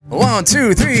1,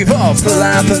 2, 3, 4.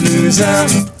 Palapalooza.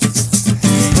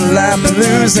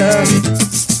 Palapalooza.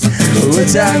 We're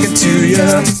talking to you.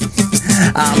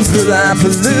 I'm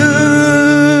Palapalooza.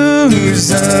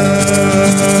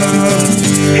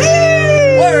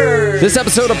 This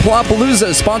episode of Palapalooza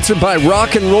is sponsored by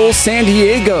Rock and Roll San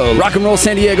Diego. Rock and Roll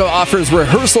San Diego offers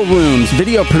rehearsal rooms,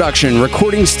 video production,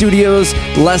 recording studios,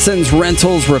 lessons,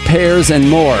 rentals, repairs, and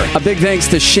more. A big thanks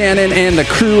to Shannon and the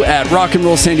crew at Rock and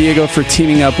Roll San Diego for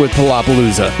teaming up with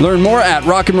Palapalooza. Learn more at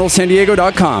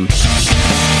rockandrollsandiego.com.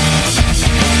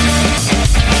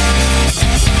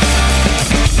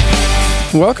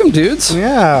 Welcome, dudes.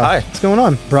 Yeah. Hi. What's going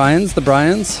on? Brian's, the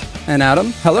Bryans, and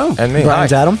Adam. Hello. And me.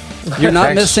 Brian's Hi. Adam. You're not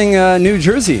Thanks. missing New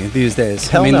Jersey these days.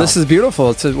 Hell I mean, no. this is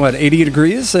beautiful. It's what, 80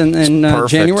 degrees in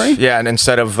Perfect. January? Yeah, and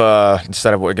instead of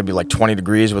what it could be like 20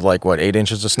 degrees with like 8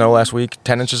 inches of snow last week,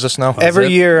 10 inches of snow. Every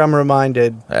it? year I'm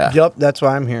reminded, Yeah. yup, that's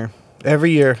why I'm here.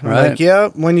 Every year. I'm Right. like,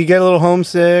 yep, when you get a little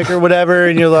homesick or whatever,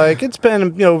 and you're like, it's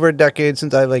been over a decade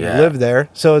since I lived there.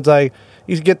 So it's like,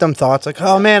 you get them thoughts like,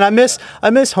 oh man, I miss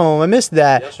home, I miss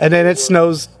that. And then it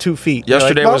snows 2 feet. You're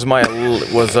Yesterday like,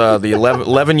 was the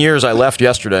 11 years I left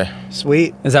yesterday.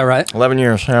 sweet. Is that right? 11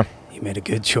 years, yeah. You made a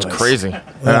good choice. Crazy.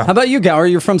 How about you, Gower?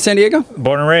 You're from San Diego?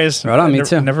 Born and raised. Right on, me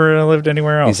too. Never lived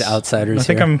anywhere else. These outsiders I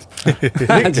think here.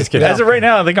 I'm Just kidding. as of right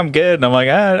now. I think I'm good. And I'm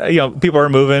like, people are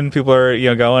moving, people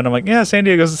are going. I'm like, yeah, San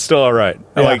Diego's still all right.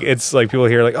 I'm Yeah. like, it's like people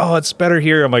here like, oh, it's better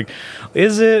here. I'm like,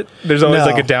 is it? There's always No.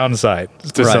 like a downside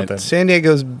to Right. something. San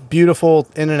Diego's beautiful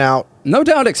in and out. No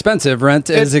doubt expensive. Rent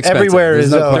is expensive. everywhere There's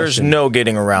is, no though. There's question. no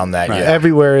getting around that yet.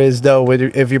 Everywhere is, though.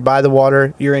 If you're by the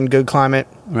water, you're in good climate.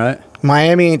 Right?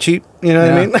 Miami ain't cheap. You know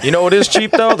what I Yeah. mean? You know what is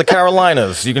cheap though? The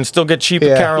Carolinas. You can still get cheap Yeah.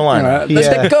 in Carolina. All right. The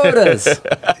Yeah. Dakotas.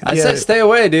 I Yeah. said stay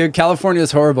away, dude. California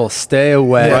is horrible. Stay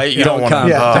away. Right? You don't wanna- come.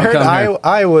 Yeah, I Don't heard come here.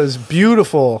 Iowa's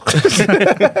beautiful.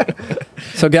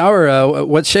 So, Gower,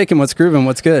 what's shaking? What's grooving?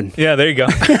 What's good? Yeah, there you go.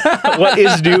 What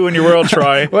is new in your world,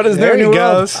 Troy? What is There new in he your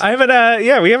world? goes. I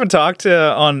haven't. We haven't talked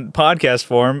on podcast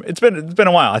form. It's been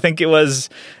a while. I think it was.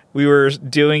 We were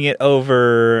doing it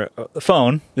over the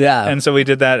phone. Yeah. And so we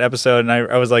did that episode, and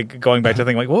I was like going back to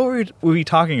think like, what were we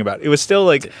talking about? It was still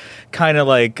like kind of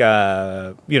like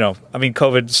I mean,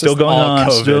 COVID's still going all on.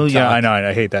 COVID Still, yeah, talk. I know,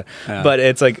 I hate that. Yeah. But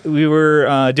it's like we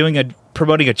were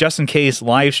promoting a Just In Case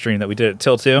live stream that we did at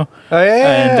Till 2. Oh, yeah.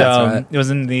 And That's right. it was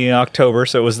in the October,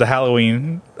 so it was the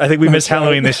Halloween. I think we missed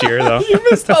Halloween this year, though. You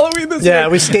missed Halloween this Yeah, year.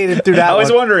 we skated through that I was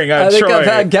one. wondering, I think Troy, I've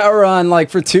had Gower on like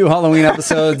for 2 Halloween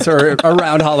episodes or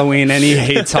around Halloween, and he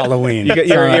hates Halloween.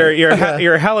 you're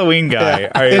a Halloween guy.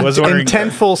 I was wondering,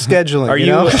 Intentful scheduling. are you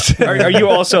you know? are you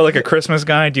also like a Christmas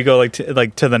guy? Do you go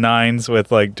like to the nines with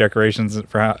like decorations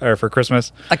for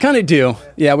Christmas? I kind of do.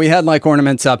 Yeah, we had like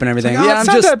ornaments up and everything. Oh, Yeah, it's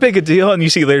not that big a deal. And you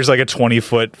see, there's like a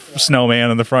 20-foot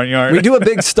snowman in the front yard. We do a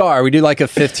big star. We do like a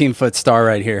 15-foot star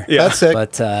right here. Yeah. That's sick.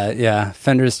 But yeah,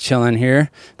 Fender's chilling here.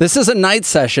 This is a night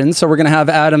session, so we're gonna have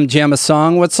Adam jam a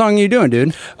song. What song are you doing,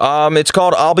 dude? It's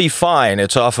called I'll Be Fine.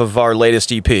 It's off of our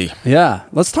latest EP. Yeah,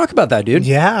 let's talk about that, dude.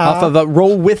 Yeah. off of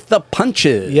Roll with the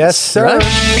Punches. Yes, sir.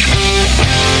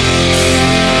 Right?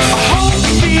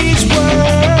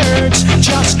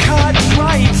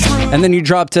 And then you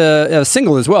dropped a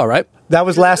single as well, right? That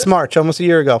was last March, almost a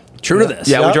year ago. True to this.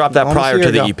 Yeah, we Yep, dropped that almost a prior year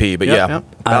to the ago. EP, but Yep, yeah. yep.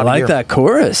 I about a like year. that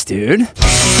chorus, dude.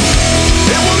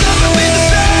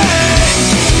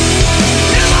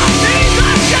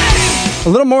 A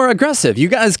little more aggressive. You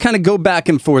guys kind of go back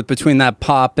and forth between that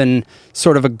pop and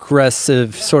sort of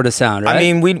aggressive sort of sound, right? I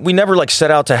mean, we never like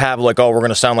set out to have like, oh, we're going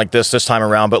to sound like this time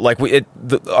around, but like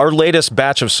our latest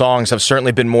batch of songs have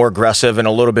certainly been more aggressive and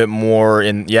a little bit more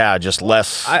just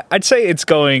less. I'd say it's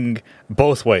going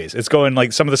both ways. It's going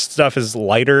like some of the stuff is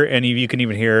lighter, and you can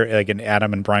even hear like in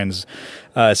Adam and Brian's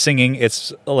singing.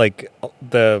 It's like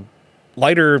the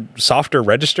lighter, softer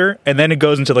register, and then it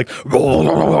goes into like,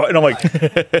 and I'm like,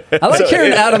 I like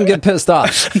hearing Adam get pissed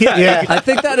off. Yeah. I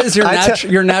think that is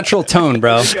your natural tone,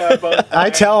 bro. I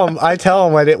tell him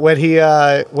when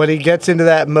he gets into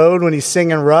that mode, when he's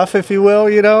singing rough, if you will,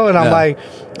 you know, and I'm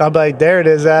like, there it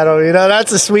is, Adam. You know,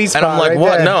 that's a sweet spot. And I'm like, right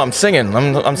what? there. No, I'm singing.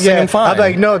 I'm singing fine. I'm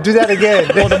like, no, do that again.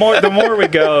 well, the more we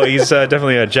go, he's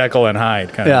definitely a Jekyll and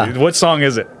Hyde kind of. Yeah. What song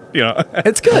is it? You know,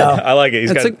 It's good. I like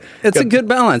it. It's a good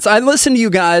balance. I listen to you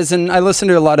guys, and I listen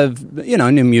to a lot of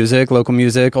new music, local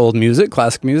music, old music,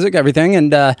 classic music, everything.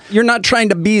 And you're not trying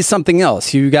to be something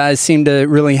else. You guys seem to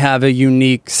really have a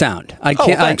unique sound.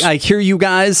 thanks. I hear you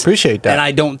guys. Appreciate that. And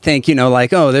I don't think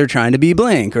they're trying to be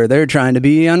Blink or they're trying to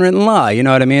be Unwritten Law. You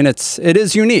know what I mean? It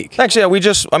is unique. Actually,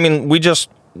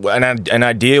 an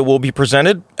idea will be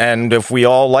presented, and if we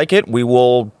all like it, we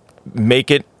will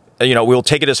make it we'll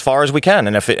take it as far as we can,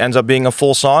 and if it ends up being a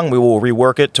full song, we will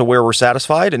rework it to where we're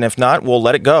satisfied, and if not, we'll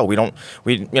let it go. We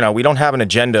don't have an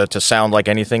agenda to sound like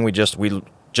anything. We just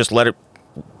let it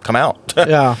come out.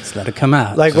 Yeah, Just let it come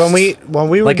out. like when we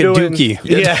were like doing, a dookie.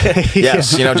 Yeah,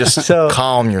 Yes, just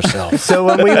calm yourself. So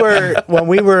when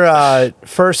we were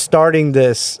first starting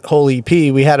this whole EP,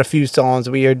 we had a few songs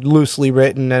we had loosely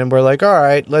written, and we're like, all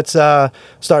right, let's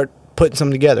start putting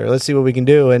some together. Let's see what we can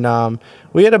do. And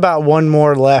we had about one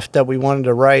more left that we wanted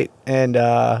to write, and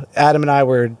Adam and I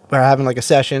were having like a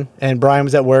session, and Brian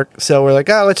was at work, so we're like,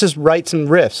 let's just write some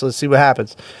riffs. Let's see what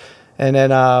happens. And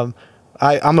then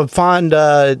I'm a fond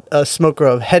smoker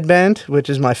of Headband, which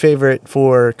is my favorite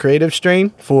for creative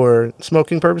strain for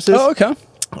smoking purposes. Oh, okay.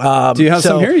 Do you have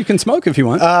some here? You can smoke if you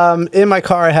want. In my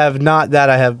car, I have not that.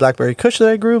 I have Blackberry Kush that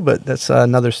I grew, but that's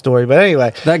another story. But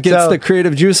anyway. That gets the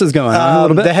creative juices going on a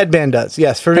little bit? The Headband does,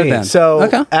 yes, for me. So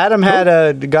okay. Adam had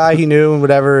a guy he knew and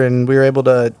whatever, and we were able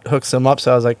to hook some up.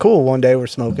 So I was like, cool, one day we're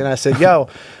smoking. I said, yo,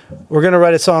 we're going to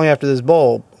write a song after this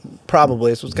bowl.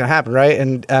 Probably. That's what's going to happen, right?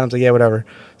 And Adam's like, yeah, whatever.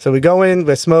 So we go in,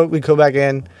 we smoke, we go back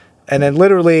in, and then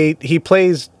literally he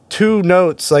plays 2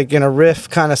 notes like in a riff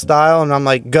kind of style, and I'm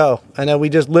like, go. And then we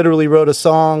just literally wrote a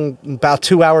song about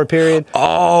 2-hour period.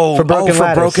 For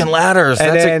Broken Ladders.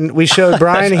 And then we showed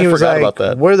Brian, and he was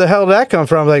like, where the hell did that come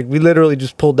from? Like, we literally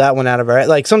just pulled that one out of our head.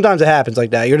 Like, sometimes it happens like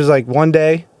that. You're just like, one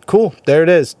day, cool, there it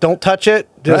is. Don't touch it.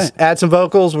 Just add some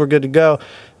vocals. We're good to go.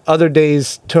 Other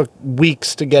days took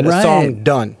weeks to get a song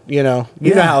done. You know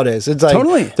how it is. It's like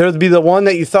totally. There would be the one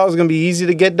that you thought was going to be easy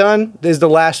to get done is the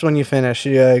last one you finish.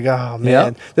 You're like, oh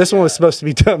man, this one was supposed to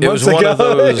be done months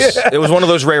ago. It was one of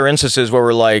those rare instances where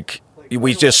we're like,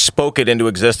 we just spoke it into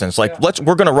existence. Like,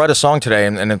 we're going to write a song today,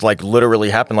 and it like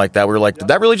literally happened like that. We were like, did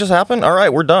that really just happen? All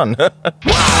right, we're done. Why do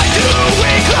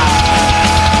we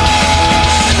climb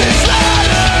this ladder?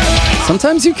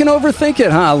 Sometimes you can overthink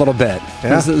it, huh? A little bit.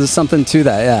 Yeah. There's something to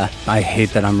that, yeah. I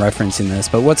hate that I'm referencing this,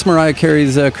 but what's Mariah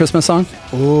Carey's Christmas song?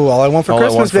 Ooh, All I Want for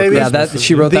Christmas, baby. Yeah,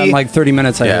 she wrote that in like 30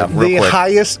 minutes. Yeah, the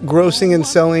highest grossing and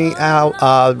selling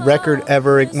out record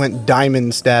ever. It went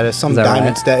diamond status. Some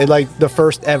diamond status. Like the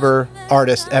first ever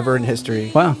artist ever in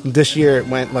history. Wow. This year it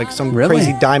went like some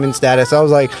crazy diamond status. I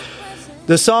was like,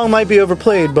 the song might be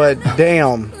overplayed, but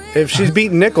damn. If she's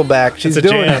beating Nickelback, she's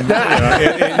doing it.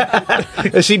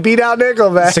 If she beat out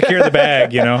Nickelback. Secure the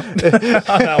bag, on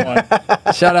that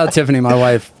one. Shout out Tiffany, my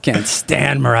wife. Can't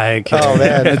stand Mariah Carey. Oh,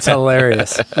 man. It's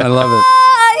hilarious. I love it.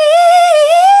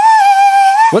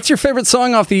 What's your favorite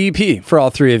song off the EP for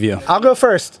all 3 of you? I'll go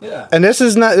first. Yeah. And this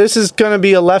is going to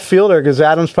be a left fielder because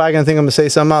Adam's probably going to think I'm going to say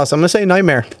something else. I'm going to say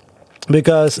Nightmare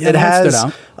because it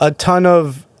has a ton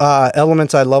of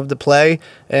elements I love to play,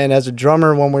 and as a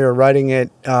drummer, when we were writing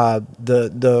it,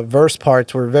 the verse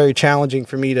parts were very challenging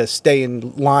for me to stay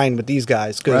in line with these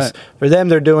guys because for them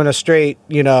they're doing a straight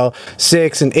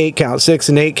 6 and 8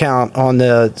 count on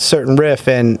the certain riff,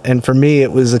 and for me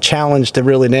it was a challenge to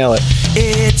really nail it.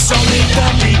 It's only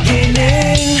the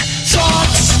beginning.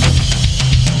 Thoughts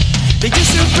they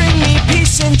used to bring me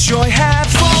peace and joy have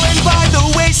fallen by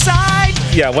the wayside.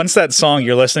 Yeah, once that song,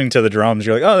 you're listening to the drums,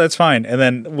 you're like, oh, that's fine. And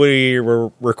then we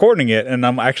were recording it, and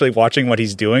I'm actually watching what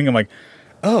he's doing. I'm like,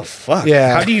 oh, fuck.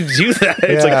 Yeah. How do you do that?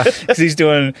 It's like, because he's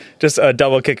doing just a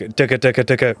double kick, ticka, ticka,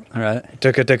 ticka. All right.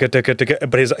 Ticka, ticka, ticka, ticka.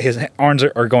 But his arms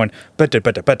are going, I'm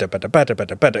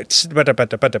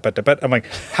like,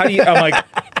 how do you, I'm like,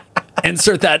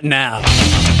 insert that now.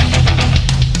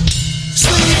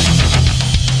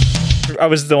 I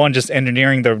was the one just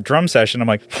engineering the drum session. I'm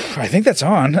like, I think that's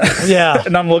on. Yeah.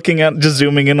 And I'm looking at, just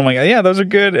zooming in. I'm like, yeah, those are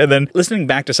good. And then listening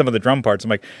back to some of the drum parts, I'm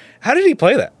like, how did he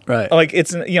play that? Right. Like,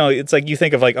 it's, it's like you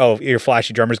think of like, oh, your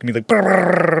flashy drummer's going to be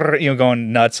like,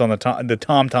 going nuts on the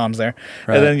tom-toms there.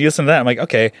 Right. And then you listen to that. I'm like,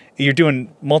 okay, you're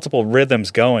doing multiple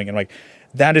rhythms going. And I'm like,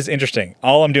 that is interesting.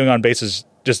 All I'm doing on bass is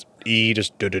just E,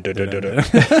 just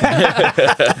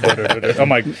I'm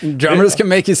like, drummers can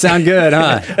make you sound good,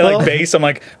 huh? And like bass, I'm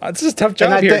like, this is a tough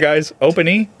job here, guys. Open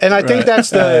E. And I think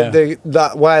that's the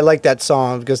why I like that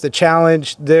song, because the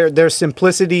challenge, there's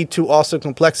simplicity to also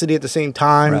complexity at the same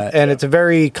time, and it's a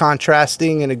very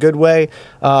contrasting in a good way.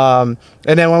 And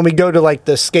then when we go to like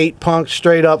the skate punk,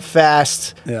 straight up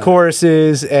fast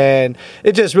choruses, and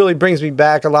it just really brings me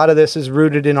back. A lot of this is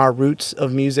rooted in our roots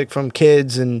of music from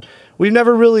kids, and we've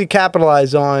never really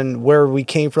capitalized on where we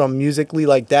came from musically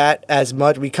like that as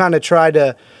much. We kind of try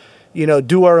to,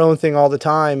 do our own thing all the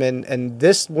time. And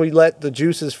this, we let the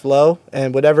juices flow.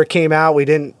 And whatever came out, we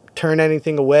didn't turn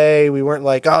anything away. We weren't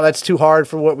like, oh, that's too hard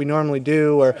for what we normally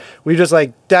do. Or we just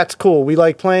like, that's cool. We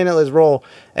like playing it. Let's roll.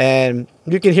 And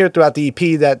you can hear throughout the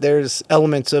EP that there's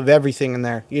elements of everything in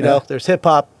there. There's hip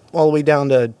hop all the way down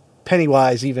to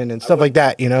Pennywise even and stuff like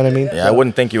that. You know what I mean? Yeah, I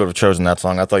wouldn't think you would have chosen that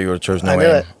song. I thought you would have chosen No I knew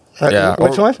Aim. it. Yeah,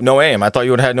 which one? No Aim. I thought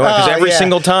you would have had No Aim because Oh, every yeah.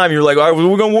 single time you're like, all right,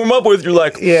 we're gonna warm up with. You're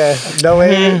like, Yeah, no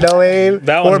aim, no aim,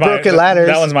 That or one's broken my, ladders.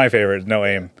 That one's my favorite. No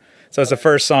Aim. So it's the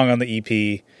first song on the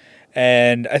EP,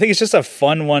 and I think it's just a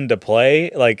fun one to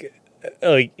play. Like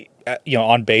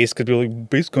on bass, because people are like,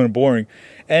 bass kind of boring.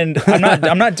 And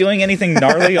I'm not doing anything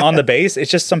gnarly on the bass.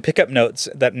 It's just some pickup notes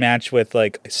that match with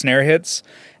like snare hits,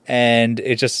 and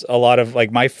it's just a lot of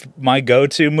like my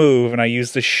go-to move, and I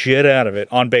use the shit out of it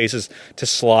on bass is to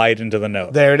slide into the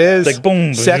note. There it is. It's like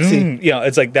boom, Sexy. boom. Yeah,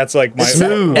 it's like that's like my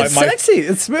smooth. my- It's my- sexy.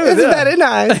 It's smooth. Isn't yeah. that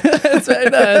nice? It's very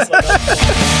nice.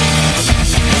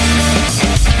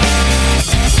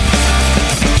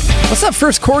 What's that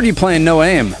first chord you play in No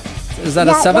Aim? Is that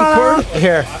a seventh chord?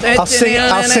 Here, I'll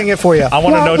sing it for you. I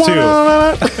want to know too.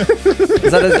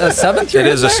 Is that a seventh? it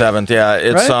is a seventh. Yeah,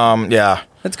 it's Right? yeah.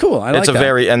 It's cool. I like It's a that.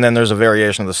 and then there's a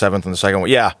variation of the seventh and the second one.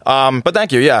 Yeah. But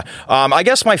thank you. Yeah. I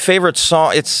guess my favorite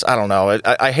song. I don't know.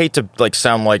 I hate to like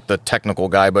sound like the technical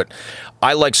guy, but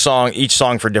I like each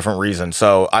song for different reasons.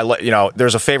 So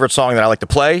there's a favorite song that I like to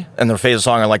play, and there's a favorite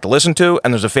song I like to listen to,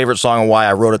 and there's a favorite song and why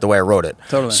I wrote it the way I wrote it.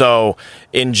 Totally. So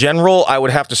in general, I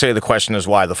would have to say the question is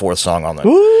why the fourth song on there.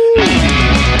 Why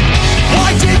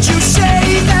did you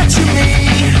say that to me?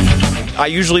 I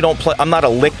usually don't play. I'm not a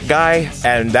lick guy,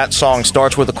 and that song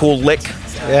starts with a cool lick,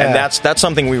 and that's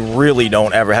something we really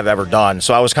don't have ever done.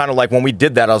 So I was kind of like, when we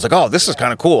did that, I was like, oh, this is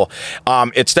kind of cool.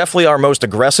 It's definitely our most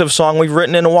aggressive song we've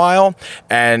written in a while,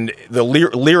 and the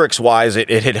lyrics wise, it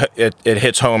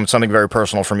hits home. It's something very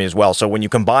personal for me as well. So when you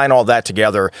combine all that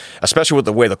together, especially with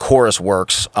the way the chorus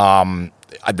works,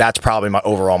 that's probably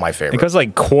my favorite. Because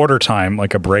like quarter time,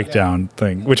 like a breakdown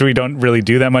thing, which we don't really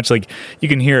do that much. Like you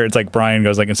can hear it's like Brian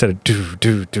goes like, instead of do,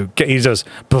 he goes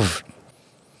boof,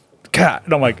 cat,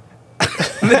 and I'm like,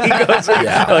 and then he goes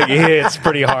like he hits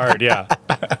pretty hard. Yeah,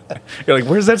 you're like,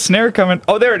 where's that snare coming?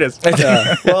 Oh, there it is.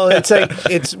 Well,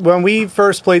 it's when we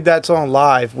first played that song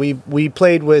live. We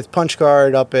played with Punch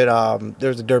Card up at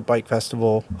there's a dirt bike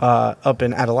festival up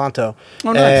in Adelanto,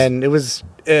 Oh, nice. and it was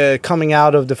coming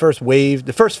out of the first wave,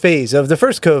 the first phase of the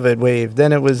first COVID wave.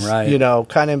 Then it was Right.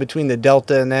 kind of in between the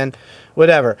Delta and then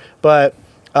whatever. But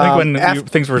I think when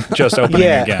things were just opening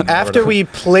yeah, again. or after whatever. we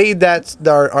played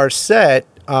our set,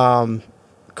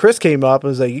 Chris came up and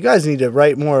was like, "You guys need to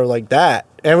write more like that."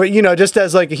 And just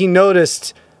as like he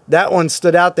noticed that one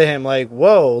stood out to him, like,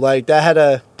 "Whoa!" Like that had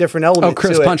a different element. Oh,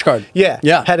 Chris to it. Punch Card. Yeah,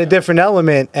 Yeah. had a different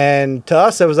element, and to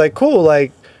us, it was like cool.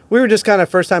 Like we were just kind of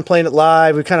first time playing it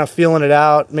live. We kind of feeling it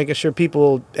out, making sure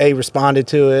people responded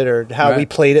to it or how we Right.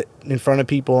 played it in front of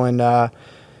people, and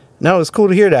no, it was cool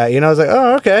to hear that. I was like,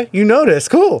 oh, okay, you noticed.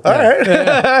 Cool. All right.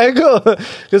 All right, cool.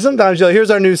 Because sometimes you're like,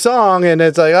 here's our new song, and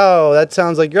it's like, oh, that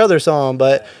sounds like your other song.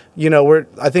 But,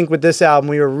 I think with this album,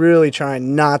 we were really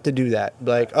trying not to do that.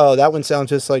 Like, oh, that one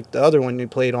sounds just like the other one you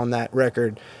played on that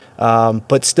record.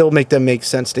 But still make them make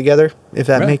sense together, if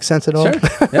that Right. makes sense at all.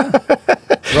 Sure. Yeah.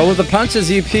 Roll with the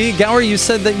Punches EP. Gower, you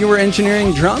said that you were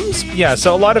engineering drums? Yeah,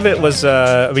 so a lot of it was,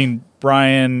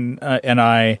 Brian and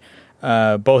I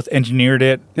both engineered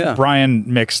it. Yeah. Brian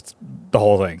mixed the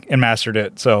whole thing and mastered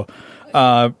it. So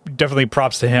definitely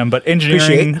props to him. But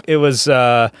engineering, Appreciate it was,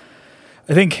 I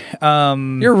think...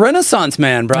 You're a Renaissance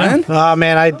man, Brian. Oh,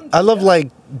 man, I love, like,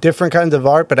 different kinds of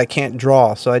art, but I can't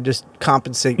draw. So I just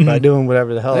compensate by doing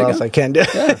whatever the hell There you else go. I can do.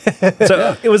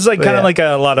 So it was like But kind of yeah. like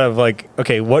a lot of like,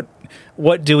 okay, what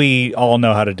do we all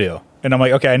know how to do? And I'm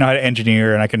like, okay, I know how to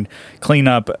engineer and I can clean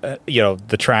up,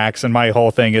 the tracks. And my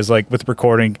whole thing is like with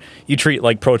recording, you treat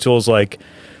like Pro Tools like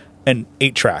an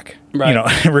 8-track,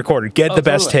 Right. recorder. Get the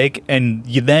best totally. take, and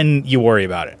then you worry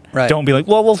about it. Right. Don't be like,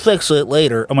 well, we'll fix it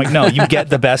later. I'm like, no, you get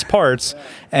the best parts,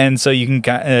 and so you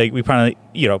can. We probably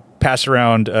pass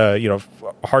around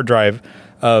hard drive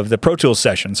of the Pro Tools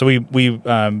session. So we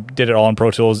did it all in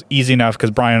Pro Tools, easy enough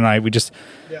because Brian and I we just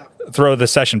throw the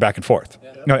session back and forth.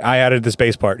 I added this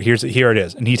bass part. Here it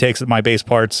is, and he takes my bass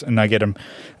parts, and I get him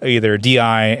either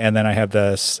DI, and then I have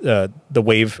the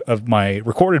wave of my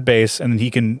recorded bass, and then he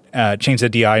can change the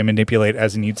DI and manipulate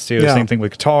as he needs to. Yeah. Same thing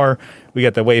with guitar. We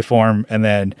get the waveform, and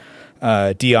then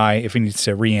DI if he needs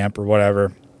to reamp or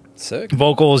whatever. Sick.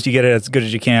 Vocals, you get it as good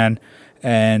as you can,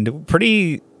 and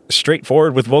pretty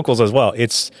straightforward with vocals as well.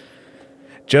 It's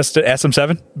just an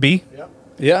SM7B.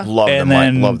 Yeah. Love And the mic.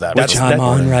 then Love that. Which I'm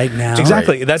on right now.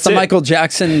 Exactly. That's It's a it. Michael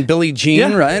Jackson, Billie Jean,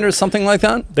 Yeah. right? Or something like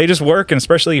that? They just work, and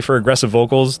especially for aggressive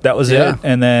vocals, that was Yeah. it.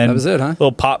 And then That was it, huh?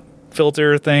 little pop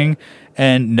filter thing,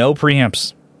 and no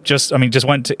preamps. Just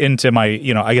went into my,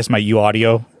 I guess my U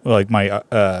audio, like my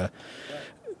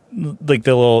like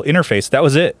the little interface. That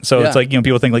was it. So Yeah. it's like,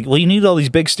 people think like, well, you need all these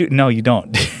big No, you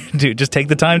don't. Dude, just take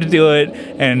the time to do it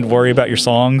and worry about your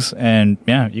songs. And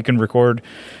yeah, you can record.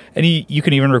 And you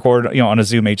can even record, on a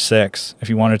Zoom H6 if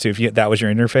you wanted to. If that was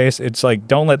your interface, it's like,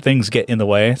 don't let things get in the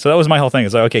way. So that was my whole thing.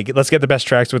 It's like, okay, let's get the best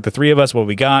tracks with the three of us, what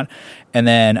we got. And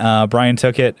then Brian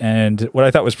took it, and what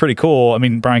I thought was pretty cool. I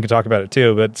mean, Brian could talk about it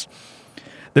too, but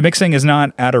the mixing is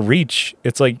not out of reach.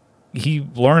 It's like he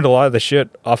learned a lot of the shit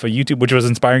off of YouTube, which was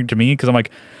inspiring to me because I'm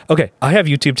like, okay, I have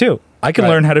YouTube too. I can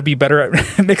learn how to be better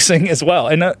at mixing as well.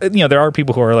 And, there are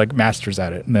people who are like masters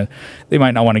at it, and they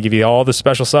might not want to give you all the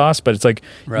special sauce, but it's like,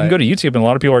 you can go to YouTube, and a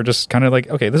lot of people are just kind of like,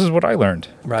 okay, this is what I learned.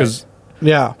 Because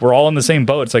we're all in the same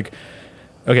boat. It's like,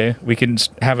 okay, we can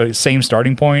have a same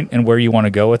starting point, and where you want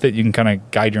to go with it, you can kind of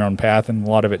guide your own path. And a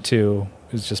lot of it too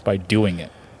is just by doing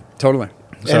it. Totally.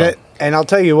 So. And I'll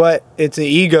tell you what, it's an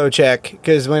ego check,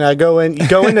 because when I go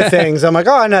into things, I'm like,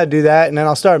 oh, I know how to do that. And then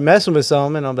I'll start messing with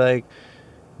some, and I'll be like,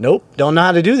 nope, don't know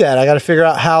how to do that. I got to figure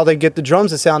out how they get the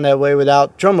drums to sound that way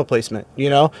without drum replacement,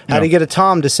 How to get a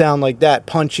tom to sound like that,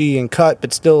 punchy and cut,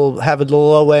 but still have a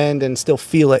low end and still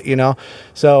feel it,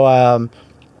 So,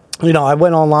 I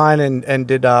went online and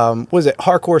did,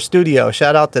 Hardcore Studio.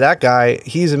 Shout out to that guy.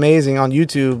 He's amazing on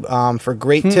YouTube for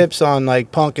great tips on,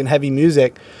 like, punk and heavy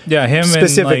music. Yeah, him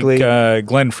specifically. And,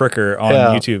 Glenn Fricker on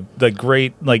YouTube. The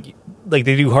great, like they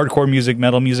do hardcore music,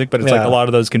 metal music, but it's like a lot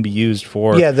of those can be used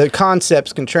for... Yeah, the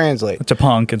concepts can translate. To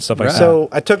punk and stuff like that. So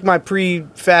I took my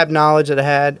prefab knowledge that I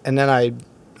had, and then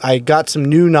I got some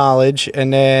new knowledge,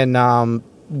 and then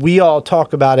we all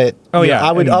talk about it. Oh, yeah.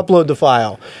 I would upload the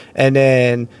file, and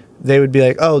then... they would be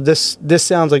like, oh, this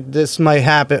sounds like this might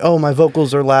happen. Oh, my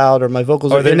vocals are loud, or my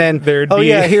vocals are... And then,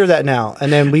 I hear that now.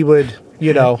 And then we would,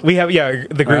 We have,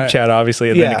 the group chat,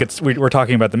 obviously, and then it gets, we're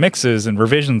talking about the mixes and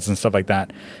revisions and stuff like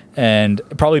that. And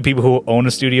probably people who own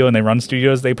a studio and they run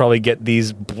studios, they probably get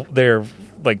their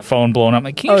like phone blown up.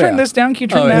 Like, can you turn this down? Can you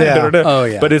turn that? Yeah. Da, da, da. Oh,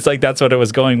 yeah. But it's like, that's what it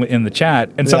was going in the chat.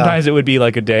 And sometimes it would be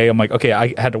like a day. I'm like, okay,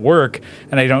 I had to work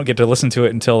and I don't get to listen to it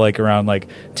until like around like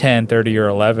 10:30 or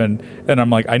 11. And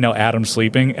I'm like, I know Adam's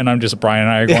sleeping, and I'm just, Brian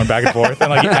and I are going back and forth. And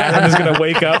like, Adam is going to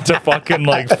wake up to fucking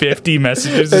like 50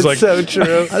 messages. That's like, so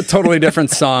true. A totally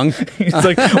different song. He's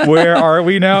like, where are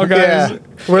we now, guys? Yeah.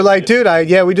 We're like, dude,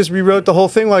 we just rewrote the whole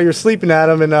thing while you're sleeping,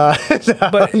 Adam. And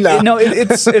but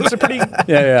it's a pretty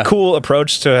cool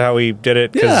approach to how we did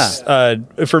it. Because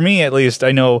for me, at least,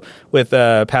 I know with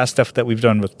past stuff that we've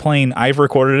done with Plane, I've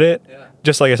recorded it. Yeah.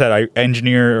 Just like I said, I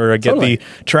engineer or I get the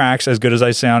tracks as good as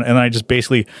I sound, and then I just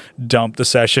basically dump the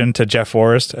session to Jeff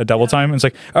Forrest at Double Time. And it's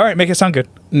like, all right, make it sound good.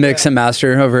 Mix and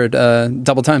master over at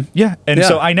Double Time. Yeah, and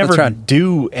so I never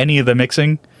do any of the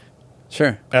mixing.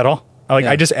 Sure. At all.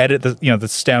 I just edit the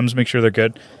stems, make sure they're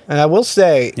good. And I will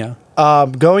say,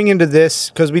 going into this,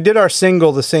 because we did our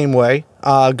single the same way,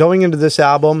 going into this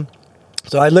album,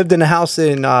 so I lived in a house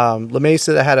in La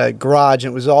Mesa that had a garage,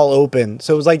 and it was all open.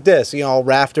 So it was like this, all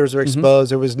rafters were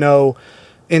exposed. There was no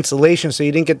insulation, so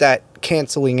you didn't get that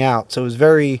canceling out. So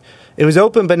it was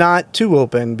open, but not too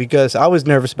open, because I was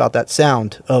nervous about that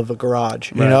sound of a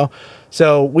garage, you know?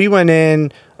 So we went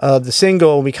in, the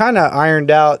single, and we kind of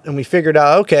ironed out, and we figured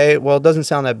out, okay, well, it doesn't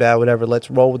sound that bad, whatever, let's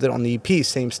roll with it on the EP,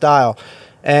 same style.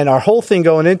 And our whole thing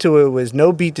going into it was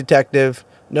no beat detective,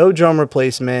 no drum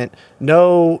replacement,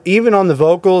 even on the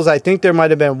vocals, I think there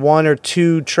might have been one or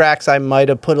two tracks I might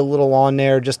have put a little on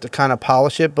there just to kind of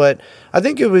polish it, but I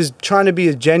think it was trying to be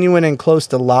as genuine and close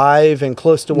to live and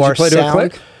close to our sound. Did you play Do It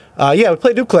Click? We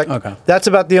played Do It Click. Okay. That's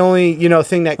about the only,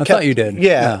 thing that I thought you did.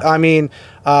 Yeah. I mean,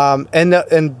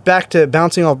 and back to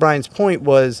bouncing off Brian's point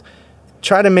was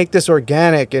try to make this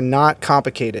organic and not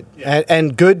complicated.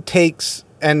 And good takes.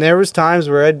 And there was times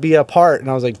where I'd be apart, and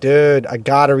I was like, dude, I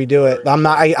gotta redo it. I'm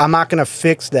not gonna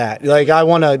fix that. Like, I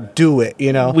want to do it,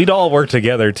 We'd all work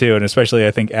together too, and especially I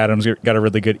think Adam's got a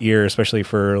really good ear, especially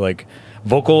for like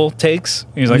vocal takes.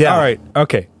 He's like, all right,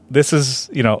 okay, this is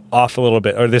off a little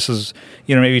bit, or this is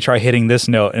maybe try hitting this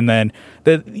note, and then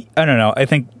I don't know. I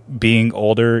think being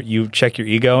older, you check your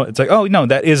ego. It's like, oh no,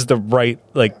 that is the right,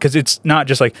 like, because it's not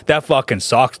just like that fucking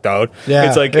sucks, dude. Yeah,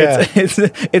 it's like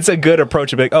it's a good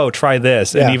approach to be like, oh, try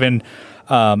this, and even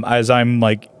as I'm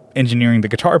like engineering the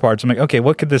guitar parts, I'm like, okay,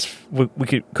 what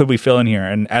could we fill in here?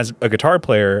 And as a guitar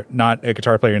player, not a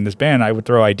guitar player in this band, I would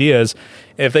throw ideas.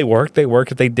 If they worked, they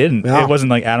worked. If they didn't, it wasn't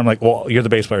like Adam, like, well, you're the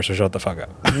bass player, so shut the fuck up.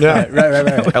 Yeah,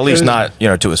 right. At least not,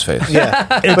 to his face.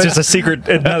 Yeah, it's just a secret,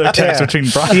 another text between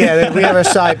Brian. Yeah, we have a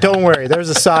side. Don't worry, there's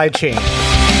a side chain.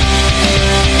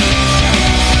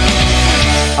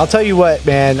 I'll tell you what,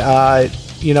 man.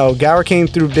 Gower came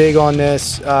through big on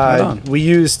this. on. We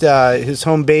used his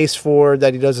home base for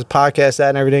that he does his podcast at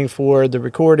and everything for the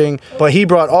recording. But he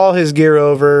brought all his gear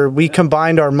over. We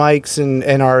combined our mics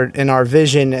and our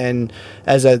vision, and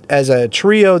as a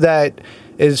trio that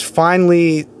is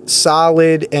finally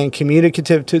solid and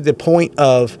communicative to the point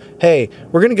of, hey,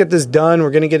 we're going to get this done.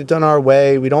 We're going to get it done our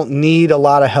way. We don't need a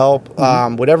lot of help.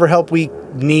 Whatever help we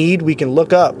need, we can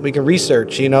look up. We can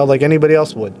research, like anybody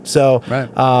else would. So Right.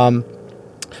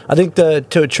 I think to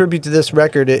attribute to this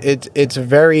record, it's a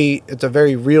very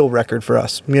real record for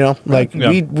us. Like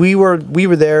Yeah. we were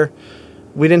there.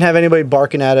 We didn't have anybody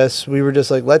barking at us. We were just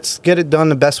like, let's get it done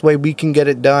the best way we can get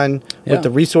it done Yeah. with the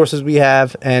resources we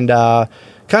have, and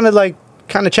kind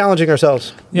of challenging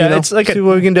ourselves. Yeah, it's like see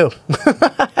what we can do.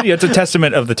 Yeah, it's a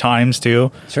testament of the times too.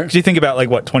 Sure. 'Cause you think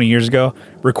about 20 years ago,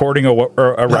 recording a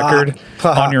record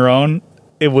on your own,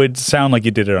 it would sound like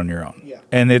you did it on your own. Yeah.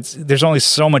 And there's only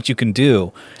so much you can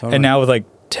do. Totally. And now with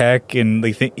tech and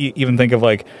even think of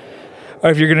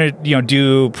if you're gonna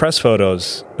do press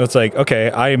photos, it's like, okay,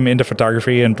 I'm into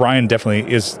photography, and Brian definitely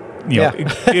is.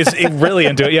 Is really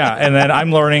into it, yeah. And then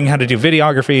I'm learning how to do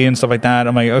videography and stuff like that.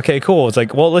 I'm like, okay, cool. It's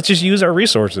like, well, let's just use our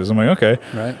resources. I'm like, okay,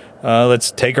 Right. let's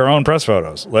take our own press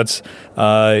photos. Let's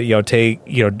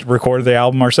record the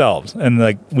album ourselves,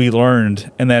 and we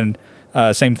learned. And then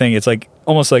same thing. It's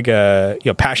almost like a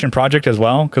passion project as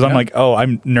well, because I'm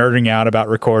I'm nerding out about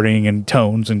recording and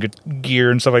tones and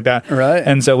gear and stuff like that. Right.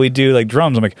 And so we do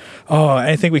drums. I'm like, oh,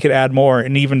 I think we could add more.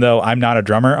 And even though I'm not a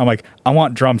drummer, I'm like, I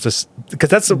want drums because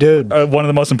that's Dude. one of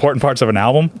the most important parts of an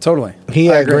album. Totally. He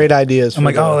I had agree. great ideas. I'm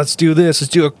like, oh, let's do this.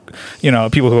 Let's do a,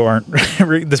 people who aren't,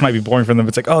 this might be boring for them.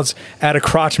 It's like, oh, let's add a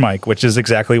crotch mic, which is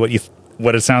exactly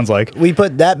what it sounds like. we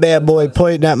put that bad boy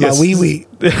pointing at my Yes. wee wee.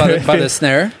 By the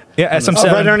snare. Yeah, SM7.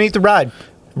 Right underneath the ride.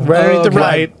 Right underneath the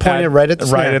ride. Pointed right at the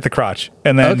snare. the crotch.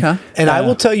 And then Okay. And I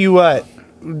will tell you what,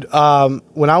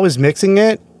 when I was mixing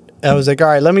it, I was like, all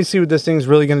right, let me see what this thing's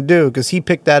really going to do, because he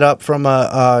picked that up from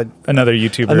another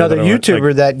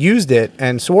YouTuber. that used it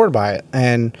and swore by it.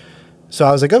 And so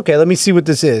I was like, okay, let me see what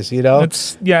this is,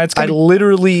 It's I kinda,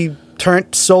 literally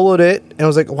soloed it, and I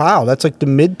was like, wow, that's like the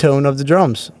mid-tone of the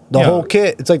drums. The Yeah. whole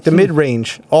kit. It's like the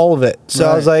mid-range, all of it. So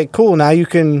I was Right. like, cool, now you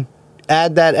can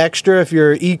add that extra if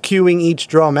you're EQing each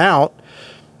drum out,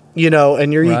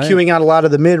 and you're Right. EQing out a lot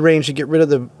of the mid-range to get rid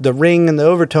of the ring and the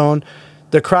overtone.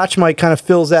 The crotch mic kind of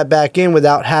fills that back in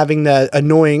without having that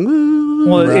annoying,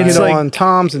 Well, it's like- on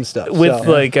toms and stuff. with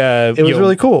So, it was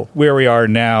really cool. where we are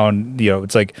now, and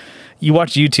it's like you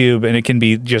watch YouTube and it can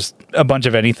be just a bunch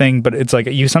of anything, but it's like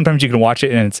sometimes you can watch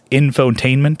it and it's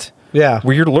infotainment. Yeah.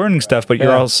 Where you're learning stuff, but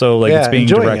you're Yeah. also Yeah, it's being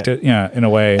enjoying directed, it. in a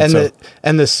way. and so,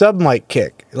 the sub mic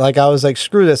kick. I was like,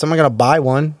 screw this, I'm not gonna buy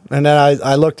one. And then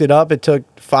I looked it up. It took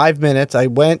 5 minutes. I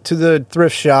went to the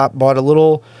thrift shop, bought a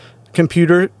little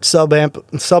computer sub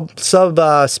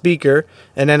speaker,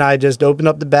 and then I just opened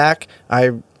up the back.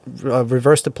 I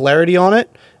reversed the polarity on it,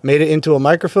 made it into a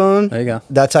microphone. There you go.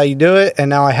 That's how you do it. And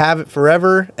now I have it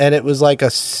forever. And it was like a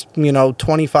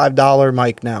 $25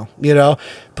 mic now.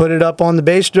 Put it up on the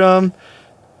bass drum.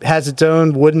 Has its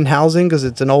own wooden housing because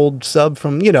it's an old sub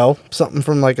from something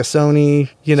from like a Sony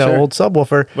Sure. old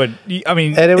subwoofer. but I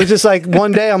mean, And it was just like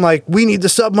one day I'm like, we need the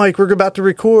sub mic. We're about to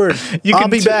record. I'll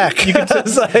be back. You can,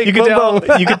 It's like, you can boom, tell.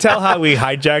 boom. You can tell how we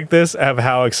hijacked this, of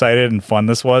how excited and fun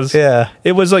this was. Yeah.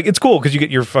 it was it's cool because you get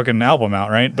your fucking album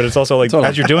out, right? But it's also Totally.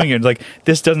 as you're doing it,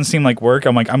 this doesn't seem like work.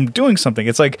 I'm like, I'm doing something.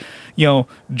 It's like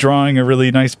drawing a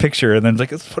really nice picture and then it's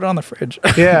like, let's put it on the fridge.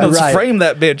 Yeah. let's Right. frame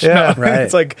that bitch. Yeah. No, Right.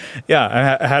 It's like,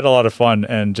 I had a lot of fun,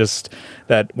 and just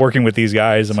that working with these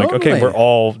guys, I'm like, Totally. okay, we're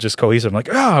all just cohesive. I'm like,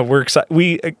 we're excited.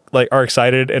 We are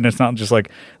excited, and it's not just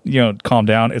calm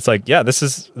down. It's like, yeah, this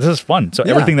is fun. So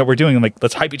Yeah. everything that we're doing, I'm like,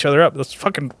 let's hype each other up. Let's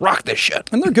fucking rock this shit.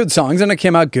 And they're good songs, and it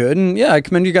came out good. And yeah, I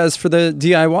commend you guys for the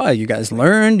DIY. You guys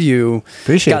learned. You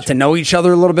Appreciate got you. to know each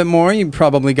other a little bit more. You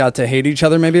probably got to hate each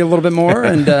other maybe a little bit more.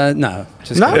 And no,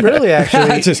 just Not kidding. really,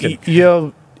 actually. Just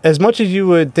kidding. As much as you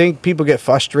would think people get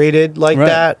frustrated like Right.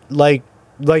 that, like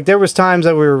there was times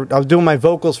that I was doing my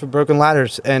vocals for Broken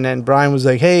Ladders, and then Brian was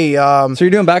like, "Hey, So you're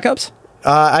doing backups?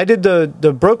 I did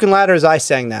the Broken Ladders. I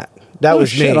sang that. That Oh, was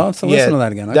shit, me. I'll have to listen to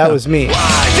that again. That Okay. was me. Why do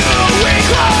we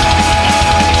climb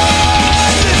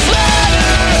this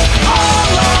ladder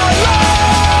all alone?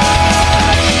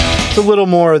 It's a little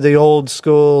more of the old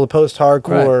school,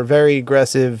 post-hardcore, Right. very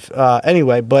aggressive.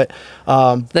 Anyway, but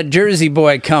The Jersey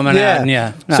boy coming out. And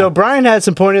yeah. No. So Brian had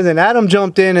some pointers, and Adam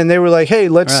jumped in, and they were like, "Hey,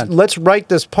 Right. let's write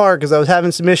this part," because I was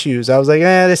having some issues. I was like,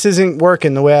 "This isn't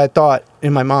working the way I thought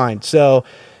in my mind." So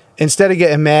instead of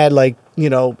getting mad,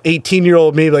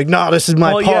 18-year-old me like, no, this is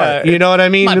my Well, part. yeah. You know what I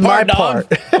mean? My part, dog.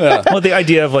 Well, the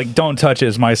idea of like, don't touch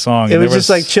is my song. It And was just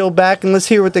like, chill back and let's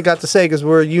hear what they got to say because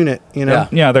we're a unit, you know? Yeah.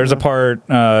 yeah, there's a part,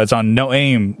 it's on No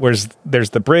Aim, where there's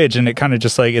the bridge, and it kind of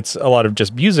just like, it's a lot of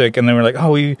just music. And then we're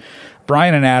like,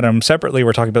 Brian and Adam separately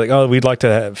were talking about like, oh, we'd like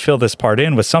to fill this part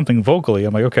in with something vocally.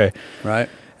 I'm like, okay. Right.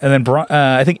 And then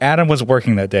I think Adam was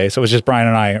working that day, so it was just Brian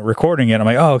and I recording it. I'm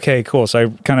like, oh, okay, cool. So I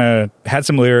kind of had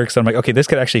some lyrics. I'm like, okay, this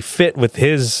could actually fit with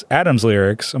Adam's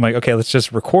lyrics. I'm like, okay, let's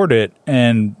just record it.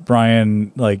 And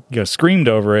Brian screamed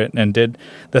over it and did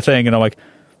the thing. And I'm like,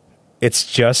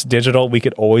 it's just digital. We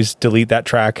could always delete that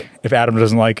track if Adam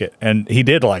doesn't like it, and he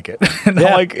did like it. And Yeah,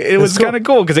 I'm like, it was kind of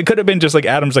cool because it could have been just like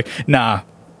Adam's like, nah,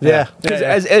 Yeah. because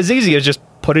as easy as just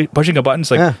pushing a button,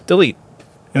 it's like delete.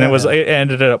 And it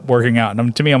ended up working out.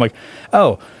 And to me, I'm like,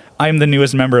 oh, I'm the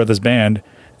newest member of this band,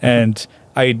 and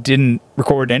I didn't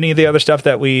record any of the other stuff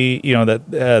that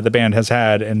the band has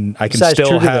had, and I can Besides still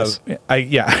True to have, This.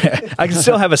 I can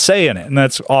still have a say in it, and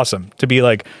that's awesome to be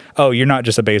like, oh, you're not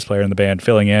just a bass player in the band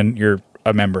filling in, you're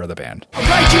a member of the band. I'll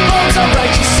write you poems, I'll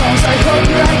write you songs. I hope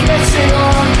I can sing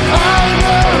on.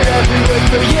 I wrote every word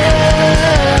for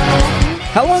you.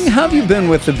 How long have you been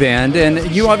with the band?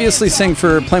 And you obviously sing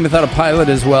for Playing Without a Pilot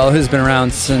as well, who's been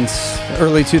around since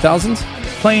early 2000s?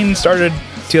 Plane started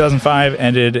 2005,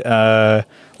 ended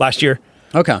last year.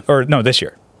 Okay. Or no, this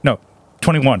year. No,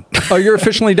 21. Oh, you're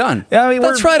officially done. Yeah, I mean,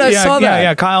 that's right. I saw that.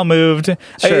 Yeah, Kyle moved. Sure.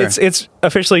 It's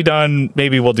officially done.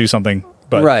 Maybe we'll do something.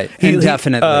 But Right,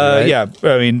 indefinitely, right? Yeah,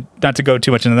 I mean, not to go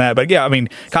too much into that, but yeah, I mean,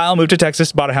 Kyle moved to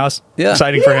Texas, bought a house. Yeah.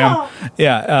 Exciting for him.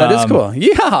 Yeah, That is cool.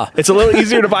 Yeah. It's a little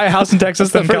easier to buy a house in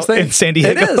Texas than in San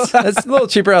Diego. It is. It's a little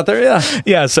cheaper out there. Yeah.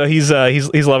 Yeah, so he's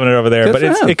loving it over there. Good But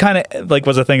for him. it kind of like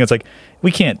was a thing. It's like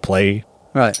we can't play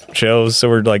Right. shows, so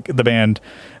we're like the band.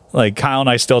 Like Kyle and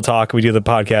I still talk. We do the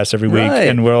podcast every week, Right.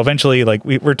 and we'll eventually like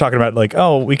we're talking about like,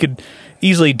 oh, we could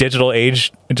easily digital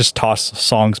age and just toss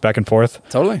songs back and forth.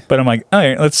 Totally. But I'm like, all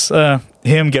right, let's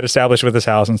him get established with his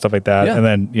house and stuff like that, Yeah. and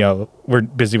then we're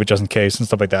busy with Just in Case and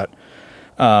stuff like that.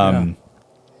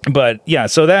 But yeah,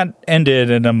 so that ended,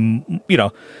 and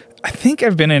I think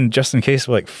I've been in Just in Case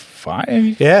for like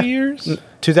 5 years.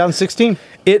 2016.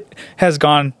 It has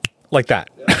gone like that.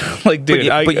 Like, dude,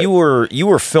 But you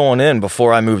were filling in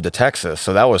before I moved to Texas,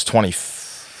 so that was 20.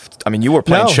 I mean, you were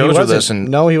playing No, shows he with wasn't. us, and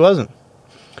No, he wasn't.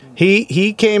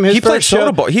 He came his he played first show.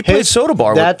 Soda Bar. He played Soda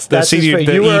Bar. That's the his CD first-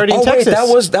 that You were he- already in Oh wait,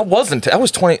 Texas. that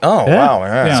was 20. Oh Yeah. wow,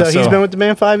 yeah. So, So- he's been with the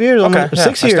band 5 years. Okay, almost yeah,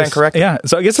 6 I years. stand corrected. Yeah,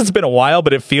 so I guess it's been a while,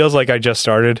 but it feels like I just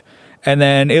started. And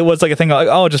then it was like a thing like,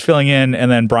 oh, just filling in. And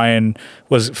then Brian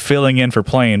was filling in for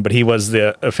Plane, but he was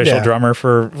the official Yeah. drummer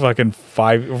for fucking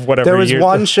 5 whatever There was years.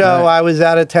 one show I was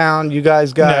out of town. You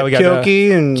guys got we got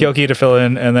Kyoki and Kyoki to fill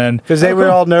in, and then because they were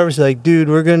all nervous, like, dude,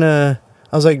 we're gonna.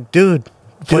 I was like, dude,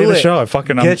 play do the it. show. I'm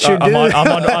Get your dude.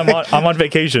 I'm on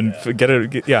vacation.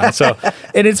 Yeah. So,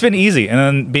 and it's been easy. And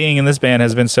then being in this band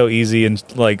has been so easy and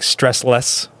like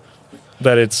stressless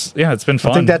that it's been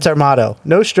fun. I think that's our motto.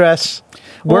 No stress.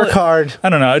 Work Well, hard. I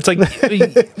don't know. It's like,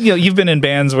 you've been in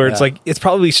bands where it's like, it's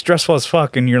probably stressful as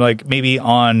fuck. And you're like maybe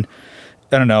on,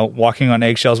 I don't know, walking on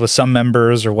eggshells with some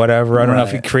members or whatever. I don't know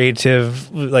if Right.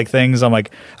 creative like things. I'm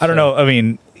like, I don't know. I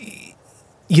mean,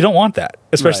 you don't want that,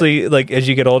 especially like as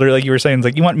you get older, like you were saying, it's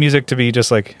like you want music to be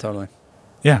just like, Totally.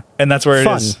 Yeah. And that's where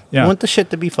Fun. it is. You Yeah. want the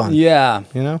shit to be fun. Yeah.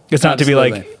 You know? It's not to be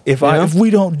Absolutely. like, if You know? we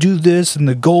don't do this and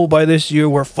the goal by this year,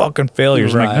 we're fucking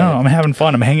failures. I'm like, Right. no, I'm having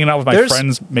fun. I'm hanging out with my There's-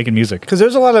 friends making music. Because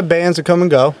there's a lot of bands that come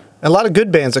and go. A lot of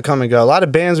good bands that come and go. A lot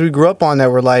of bands we grew up on that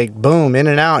were like, boom, in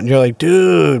and out. And you're like,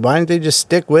 dude, why didn't they just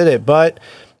stick with it? But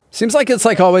Seems like it's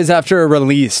like always after a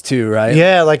release too, right?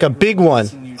 yeah, like a big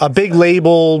one. A big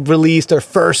label released their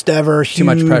first ever huge. Too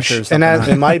much pressure or And something, that,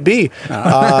 it might be.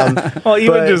 Well,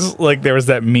 even but- just like there was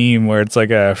that meme where it's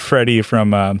like a Freddy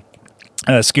from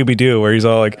Scooby Doo, where he's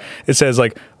all like, it says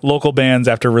like local bands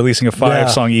after releasing a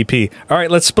 5-song EP. All right,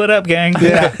 let's split up, gang.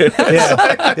 Yeah,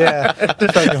 yeah.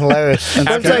 It's fucking hilarious.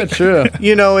 But it's kinda true.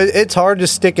 You know, it's hard to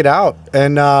stick it out.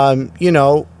 And, you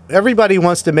know, everybody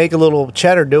wants to make a little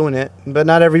cheddar doing it, but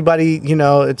not everybody, you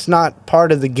know, it's not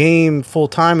part of the game full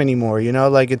time anymore. You know,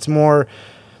 like it's more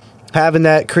having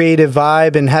that creative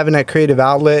vibe and having that creative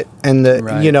outlet and the,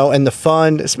 Right. you know, and the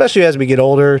fun, especially as we get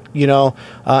older, you know,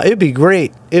 it'd be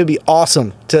great. It'd be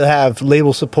awesome to have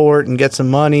label support and get some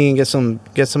money and get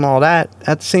some all that.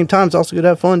 At the same time, it's also good to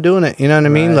have fun doing it. You know what I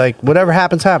mean? Right. Like whatever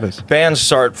happens, happens. bands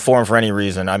start forming for any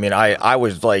reason. I mean, I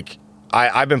was like,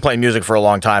 I've been playing music for a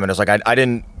long time, and it's like I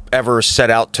didn't ever set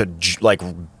out to like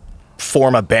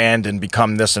form a band and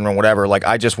become this and whatever. Like,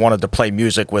 I just wanted to play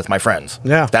music with my friends.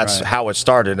 Yeah. That's how it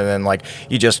started. And then, like,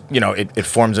 you just, it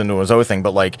forms into his own thing.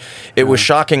 But, like, it was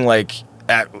shocking, like,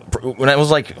 when I was,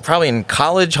 like, probably in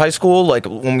college, high school, like,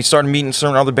 when we started meeting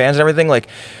certain other bands and everything, like,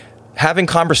 having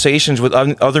conversations with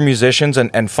other musicians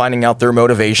and finding out their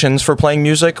motivations for playing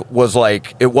music was,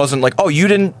 like, it wasn't like, oh, you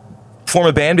didn't form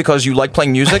a band because you like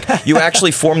playing music. You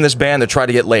actually formed this band to try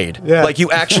to get laid. Yeah. Like, you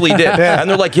actually did. And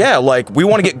they're like, yeah, like, we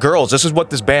want to get girls. This is what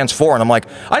this band's for. And I'm like,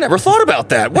 I never thought about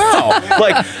that. Wow.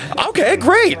 Like, okay,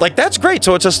 great. Like, that's great.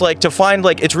 So it's just like to find,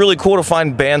 like, it's really cool to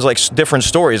find bands, like, different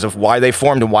stories of why they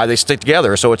formed and why they stick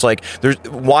together. So it's like, there's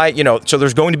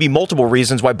going to be multiple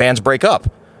reasons why bands break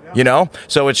up.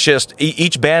 So it's just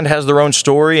each band has their own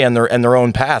story and their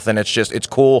own path, and it's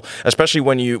cool, especially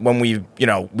when we've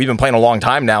been playing a long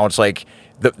time now. It's like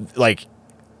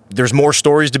there's more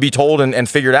stories to be told and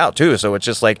figured out too. So it's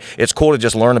just like it's cool to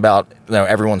just learn about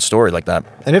everyone's story like that.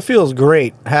 And it feels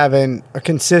great having a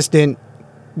consistent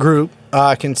group,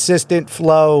 consistent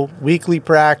flow, weekly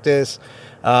practice.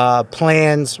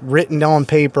 Plans written on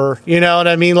paper, you know what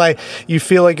I mean? Like, you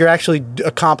feel like you're actually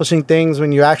accomplishing things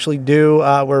when you actually do.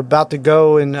 We're about to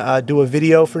go and do a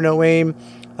video for No Aim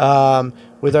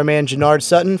with our man Jannard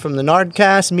Sutton from the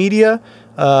Nardcast Media.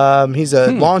 He's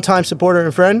a longtime supporter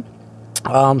and friend.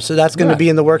 So that's going to be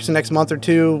in the works the next month or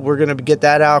two. We're going to get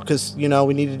that out because,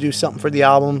 we need to do something for the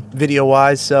album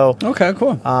video-wise. So Okay,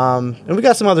 cool. and we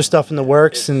got some other stuff in the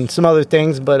works and some other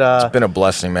things, but It's been a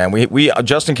blessing, man. We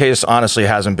Just In Case honestly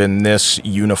hasn't been this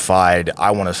unified,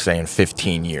 I want to say, in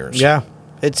 15 years. yeah,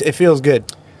 it feels good.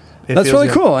 That's really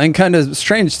cool and kind of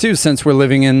strange too, since we're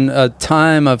living in a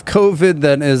time of COVID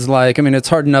that is like, I mean, it's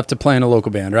hard enough to play in a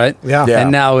local band, right? Yeah. Yeah.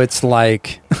 And now it's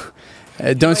like,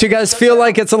 don't you guys feel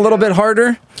like it's a little bit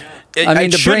harder?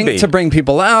 It should be. to bring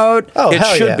people out. Oh, It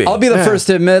hell should yeah. be. I'll be the Yeah. first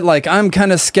to admit, like, I'm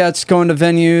kind of sketched going to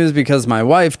venues because my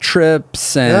wife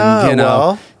trips and, Yeah,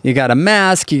 well. you got to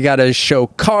mask, you got to show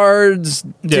cards.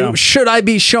 Yeah. Should I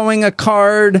be showing a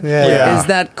card? Yeah. Is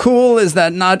that cool? Is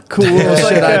that not cool?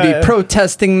 Should I be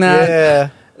protesting that? Yeah.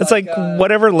 It's like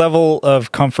whatever level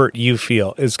of comfort you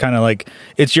feel is kind of like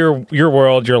it's your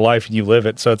world, your life, and you live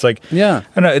it. So it's like, Yeah.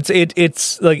 I know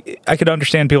it's like I could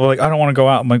understand people like I don't want to go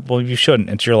out. I'm like, well, you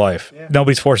shouldn't. It's your life.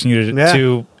 Nobody's forcing you Yeah.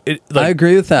 to. I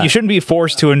agree with that. You shouldn't be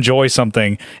forced to enjoy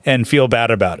something and feel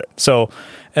bad about it. So,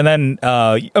 and then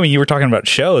I mean, you were talking about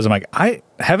shows. I'm like, I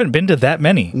haven't been to that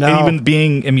many, No. and even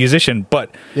being a musician, but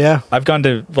Yeah. I've gone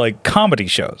to like comedy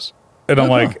shows. And I'm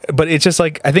like, but it's just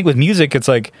like, I think with music, it's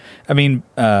like, I mean,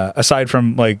 aside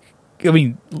from like, I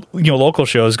mean, local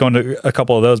shows, going to a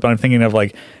couple of those, but I'm thinking of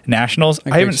like nationals.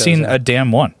 I haven't shows, seen yeah. a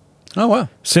damn one Oh, wow.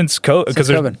 since COVID because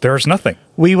COVID. there's nothing.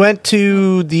 We went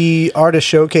to the artist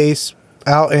showcase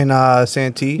out in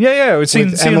Santee. Yeah. We've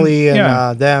seen Emily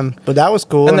and them, but that was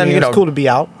cool. And then, it was cool to be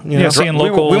out. Yeah, seeing we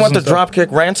locals went to and stuff.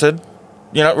 Dropkick Rancid.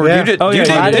 Yeah. You did. Oh, yeah, you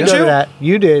did, I didn't didn't go to you? that.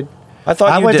 You did. I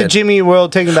thought I you went did. to Jimmy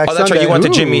World Taking Back Oh, that's Sunday. right. You went to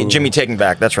Ooh. Jimmy Taking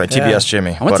Back. That's right. TBS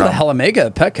Jimmy. I went to the But, Hella Mega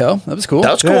at Petco. That was cool.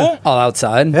 That was cool. Yeah. All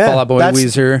outside. Yeah, Fall Out Boy, that's-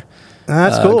 Weezer.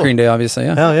 That's cool. Green Day, obviously.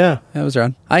 Yeah. Hell yeah. That was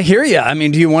rad. I hear you. I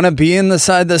mean, do you want to be in the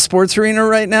sports arena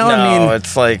right now? No, I mean,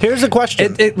 it's like Here's the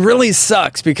question. it really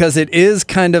sucks because it is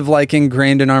kind of like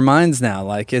ingrained in our minds now.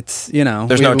 Like it's,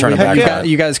 There's no turning back. got,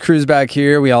 you guys cruise back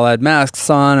here. We all had masks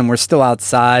on and we're still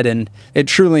outside. And it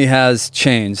truly has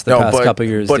changed the past couple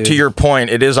years. But dude. to your point,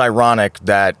 it is ironic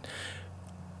that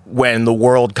when the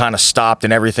world kind of stopped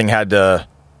and everything had to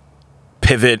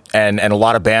pivot and a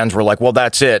lot of bands were like, well,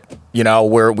 that's it,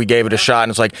 where we gave it a shot, and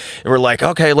it's like we're like,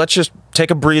 okay, let's just take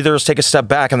a breather, let's take a step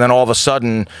back, and then all of a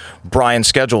sudden Brian's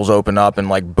schedules open up and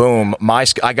like boom, I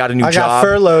got a new I job. got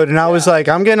furloughed, and I was like,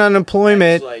 I'm getting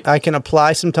unemployment. I can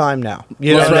apply some time now.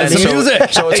 You know Let's what I write mean? some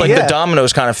music. So it's like Yeah. the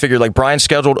dominoes kind of figured, like Brian's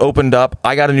schedule opened up,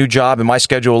 I got a new job, and my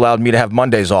schedule allowed me to have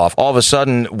Mondays off. All of a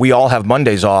sudden, we all have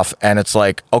Mondays off, and it's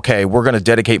like, okay, we're going to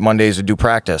dedicate Mondays to do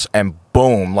practice, and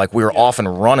boom, like we were off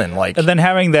and running. Like, And then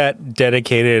having that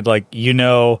dedicated, like,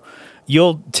 you'll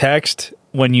text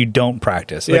when you don't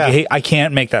practice. Like, Yeah. hey, I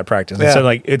can't make that practice. Yeah. And so,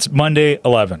 like, it's Monday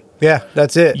 11. Yeah,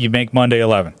 that's it. You make Monday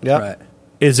 11. Yeah. Right.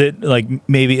 Is it like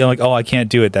maybe like, oh, I can't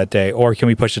do it that day, or can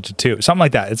we push it to 2? Something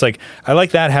like that. It's like I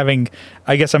like that having.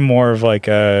 I guess I'm more of like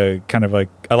a kind of like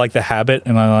I like the habit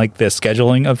and I like the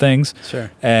scheduling of things. Sure.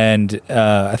 And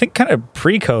I think kind of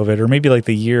pre-COVID or maybe like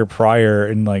the year prior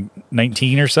in like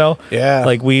 19 or so. Yeah.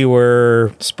 Like we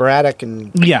were. Sporadic and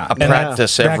Yeah. A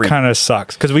practice that every kind of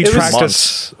sucks because we It was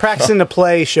practice. practicing to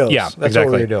play shows. Yeah, That's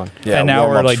exactly. what we were doing. Yeah, and now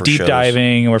we're warm-ups like for deep shows.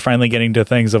 diving and we're finally getting to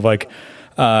things of like,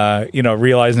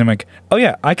 realizing I'm like, oh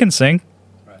yeah, I can sing.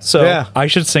 So Yeah. I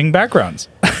should sing backgrounds.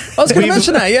 I was going to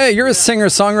mention that. Yeah, you're a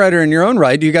singer-songwriter in your own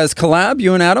right. Do you guys collab,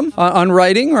 you and Adam, on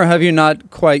writing, or have you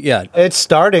not quite yet? It's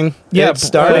starting. Yeah, it's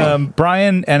starting.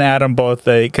 Brian and Adam both,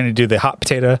 they kind of do the hot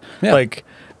potato, like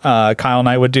Kyle and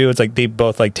I would do. It's like they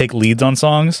both like take leads on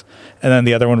songs, and then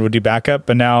the other one would do backup.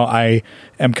 But now I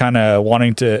am kind of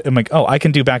wanting to. I'm like, oh, I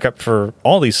can do backup for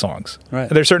all these songs. Right.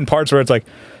 And there's certain parts where it's like,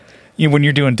 when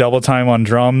you're doing double time on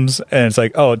drums, and it's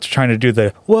like, oh, it's trying to do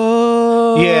the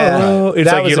whoa. Yeah, it's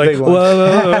that like was you're a like big one.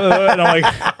 whoa, and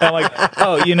I'm like,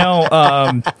 oh,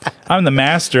 I'm the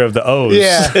master of the O's.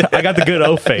 Yeah. I got the good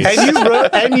O face.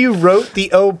 And you wrote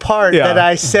the O part Yeah. that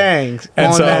I sang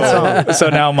And on that song. So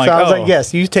now I'm like, So I was oh. like,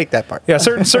 yes, you take that part. Yeah,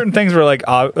 certain things were like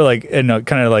kind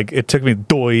of like it took me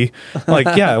doy.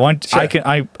 Like, yeah,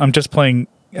 I'm just playing.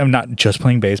 I'm not just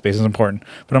playing bass. Bass is important,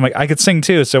 but I'm like, I could sing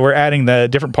too. So we're adding the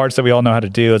different parts that we all know how to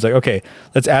do. It's like, okay,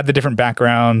 let's add the different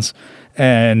backgrounds.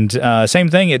 And same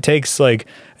thing. It takes like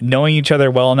knowing each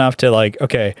other well enough to like,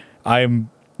 okay, I'm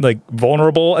like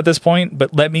vulnerable at this point,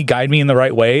 but let me guide me in the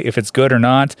right way if it's good or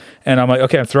not. And I'm like,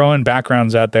 okay, I'm throwing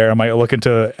backgrounds out there. I might look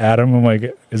into Adam. I'm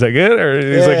like, is that good? Or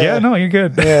he's like, yeah, no, you're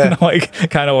good. Yeah. And I'm like,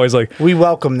 kind of always like, We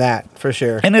welcome that for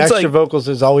sure. And it's extra like- vocals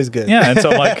is always good. yeah. And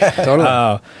so I'm like,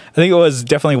 I think it was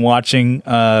definitely watching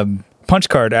Punch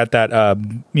Card at that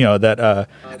that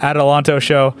Adelanto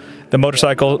show, the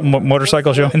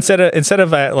motorcycle show. Instead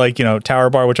of at like Tower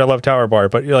Bar, which I love Tower Bar,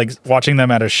 but you're like watching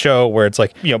them at a show where it's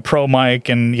like pro mic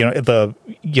and the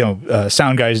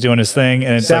sound guy's doing his thing,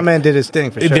 and it's Soundman like, did his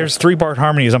thing for sure. there's 3-part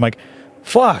harmonies. I'm like,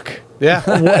 fuck. Yeah.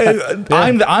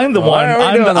 I'm the one. are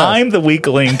we doing this? I'm the weak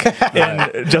link,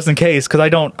 and just in case, because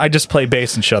I just play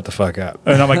bass and shut the fuck up.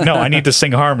 And I'm like, no, I need to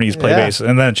sing harmonies, play Yeah. bass,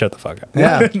 and then shut the fuck up.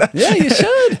 Yeah. Yeah, you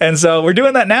should. And so we're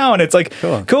doing that now, and it's like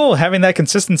Cool. cool having that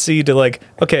consistency to like,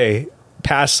 okay,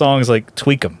 past songs, like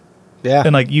tweak them, Yeah.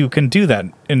 and like you can do that,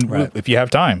 Right. if you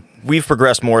have time. We've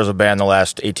progressed more as a band the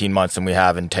last 18 months than we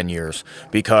have in 10 years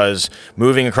because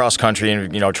moving across country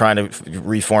and trying to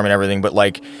reform and everything, but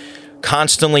like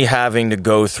constantly having to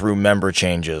go through member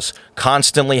changes,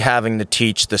 constantly having to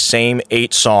teach the same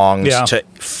 8 songs Yeah. to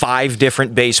 5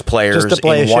 different bass players Just to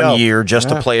play in a 1 show. year just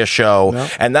to Yeah. play a show. Yeah.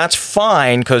 And that's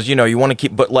fine because you want to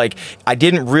keep, but like I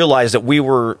didn't realize that we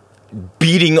were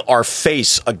beating our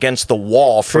face against the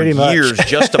wall for Pretty much. years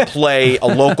just to play a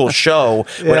local show.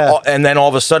 Yeah. And then all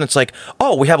of a sudden it's like,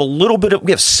 oh, we have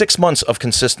 6 months of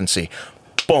consistency.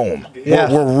 Boom.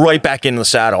 Yeah. We're right back in the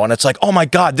saddle. And it's like, oh my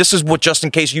God, this is what Just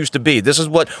In Case used to be. This is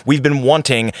what we've been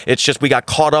wanting. It's just we got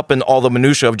caught up in all the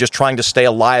minutia of just trying to stay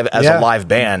alive as Yeah. a live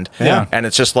band. Yeah. And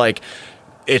it's just like,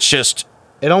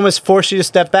 It almost forced you to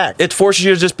step back. it forces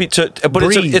you to just but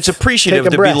Breathe. it's appreciative Take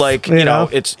a to breath, be like, you know?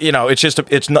 it's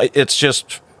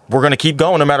just we're going to keep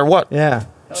going no matter what. Yeah.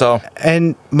 So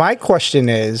And my question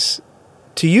is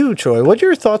to you, Troy, what are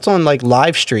your thoughts on like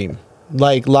live stream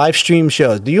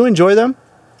shows? Do you enjoy them?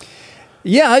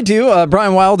 Yeah, I do.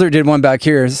 Brian Wilder did one back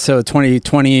here. So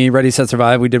 2020 Ready, Set,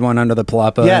 Survive. We did one under the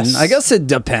Palapa. Yes. And I guess it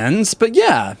depends, but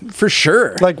yeah, for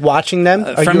sure. Like watching them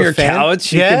Are From you a your fan?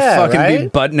 couch, you yeah, can fucking be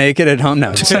right? butt naked at home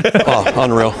now. Oh,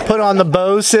 unreal. Put on the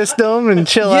Bose system and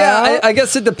chill Yeah, out. I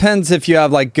guess it depends if you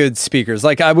have like good speakers.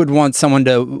 Like I would want someone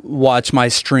to watch my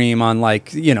stream on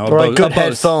like or like good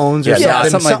headphones or Yeah,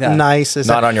 something, something like that. nice.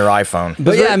 not on your iPhone.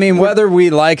 But yeah, I mean, whether we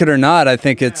like it or not, I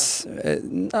think it's.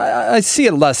 I see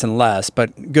it less and less.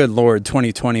 But good lord,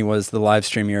 2020 was the live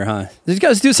stream year, huh? Did you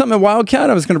guys do something at Wildcat?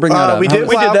 I was going to bring that up. We How did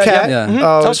was- Wildcat. that, yeah. Mhm.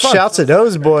 Oh, That was fun. shouts to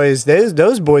those boys.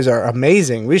 Those boys are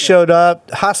amazing. We showed up.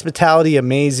 Hospitality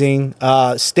amazing.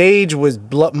 Stage was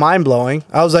mind blowing.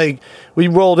 I was like, we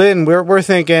rolled in. We're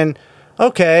thinking,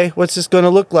 okay, what's this going to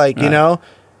look like? You know.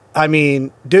 I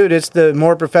mean, dude, it's the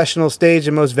more professional stage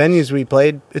in most venues we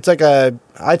played. It's like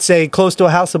I'd say close to a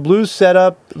House of Blues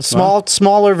setup,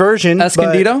 smaller version. but-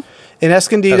 Escondido? In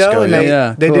Escondido, Esco, and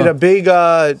yeah. they cool. did a big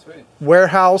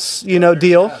warehouse,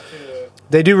 deal.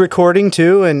 They do recording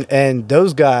too, and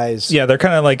those guys. Yeah, they're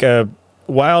kind of like a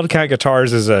Wildcat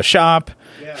Guitars is a shop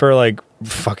for like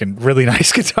fucking really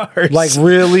nice guitars, Like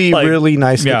really, Like, really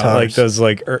nice yeah, guitars. like those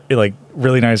like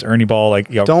really nice Ernie Ball like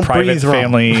Don't private breathe wrong.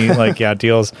 family like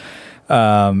deals,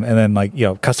 and then like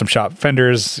custom shop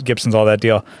Fenders, Gibsons, all that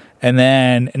deal, and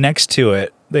then next to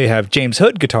it they have James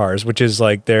Hood Guitars, which is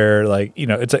like they're like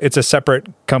it's a separate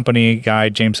company guy,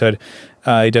 James Hood.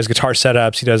 He does guitar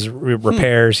setups, he does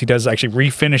repairs, he does actually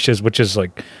refinishes, which is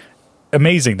like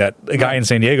amazing that a guy in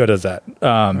San Diego does that.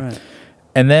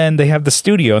 And then they have the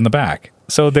studio in the back.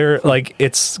 So they're like,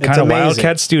 it's kind of amazing.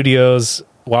 Wildcat Studios,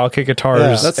 Wildcat Guitars. Yeah,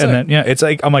 that's and sick. then, it's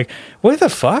like, I'm like, what the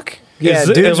fuck? Yeah,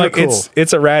 It's- dudes like, are cool.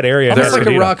 It's a rad area. in Almost like a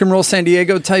Pasadena. rock and roll San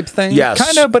Diego type thing. Yes,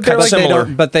 Kind of, but they're kinda like- They similar.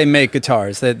 don't, but they make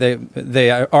guitars. They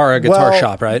are a guitar Well,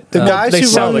 shop, right? The guys they who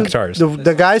sell run the guitars.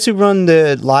 The guys who run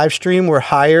the live stream were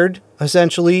hired,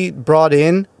 essentially brought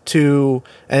in to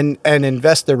and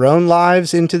invest their own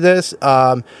lives into this.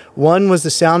 One was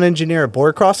the sound engineer at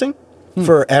Board Crossing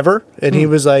forever, and he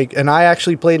was like, and I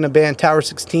actually played in a band Tower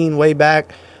 16 way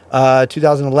back,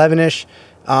 2011ish,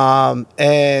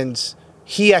 and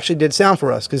he actually did sound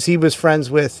for us because he was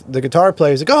friends with the guitar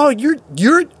player. He's like, oh, you're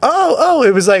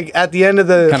it was like at the end of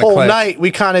the Kinda whole clicked. night,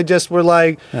 we kind of just were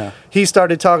like, Yeah. he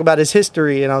started talking about his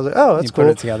history, and I was like, oh, that's You cool.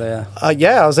 put it together, yeah.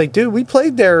 Yeah, I was like, dude, we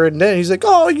played there, and then he's like,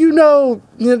 oh, and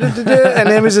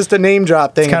it was just a name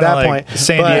drop thing at Kinda that like point.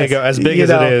 San But, Diego, as big you as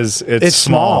know, it is, it's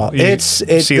small. You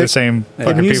see the same the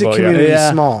fucking music people. community Yeah.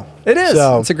 is small. It is.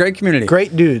 So, It's a great community.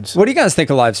 great dudes. What do you guys think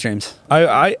of live streams?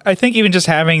 I think even just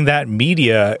having that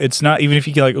media, it's not even if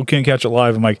you can like, oh, can't catch it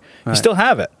live. I'm like, you still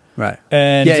have it. Right.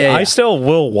 And Yeah. I still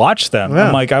will watch them. Yeah.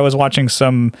 I'm like, I was watching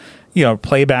some,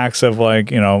 playbacks of like,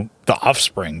 The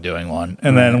Offspring doing one,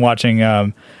 and then watching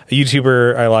a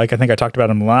YouTuber I think I talked about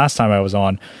him last time I was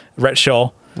on, Rhett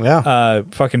Shull. Yeah.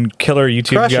 Fucking killer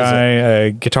YouTube Crushes guy,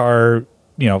 a guitar,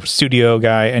 studio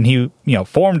guy, and he,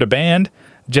 formed a band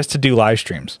just to do live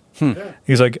streams.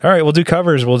 He's like, all right, we'll do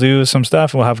covers, we'll do some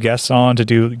stuff, we'll have guests on to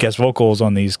do guest vocals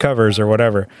on these covers or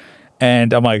whatever.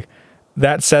 And I'm like,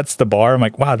 that sets the bar. I'm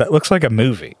like, wow, that looks like a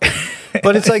movie.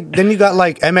 But it's like, then you got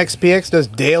like MXPX does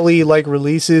daily like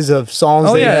releases of songs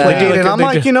Oh, they yeah. played, Like, and I'm they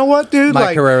like, do- you know what, dude? Mike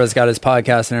Like, Herrera's got his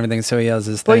podcast and everything, so he has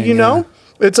his thing. but you know,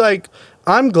 it's like,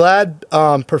 I'm glad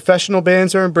professional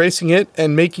bands are embracing it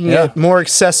and making Yeah. it more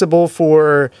accessible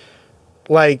for,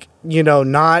 like,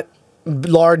 not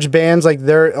large bands like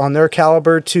they're on their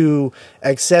caliber to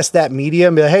access that media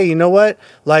and be like, hey, you know what?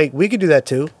 Like, we could do that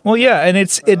too. Well, yeah, and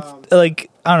it's like,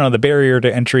 I don't know, the barrier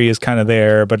to entry is kind of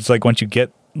there, but it's like once you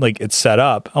get like it's set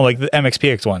up, like the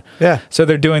MXPX one. Yeah. So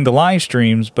they're doing the live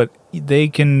streams, but they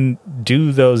can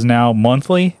do those now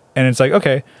monthly, and it's like,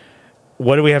 okay,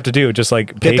 what do we have to do? Just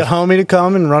like Get the homie to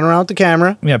come and run around with the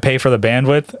camera. pay for the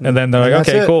bandwidth, and then they're And like, that's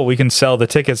okay, it. cool, we can sell the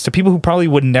tickets to people who probably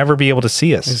would never be able to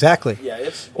see us. Exactly.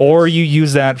 Or you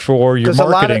use that for your Because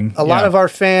marketing. a lot of our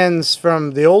fans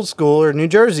from the old school are New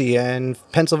Jersey and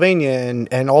Pennsylvania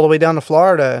and all the way down to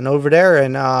Florida and over there.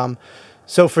 And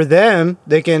so for them,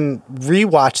 they can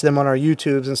rewatch them on our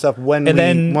YouTubes and stuff when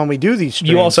we do these streams.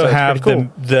 you also So it's have pretty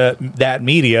cool. that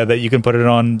media that you can put it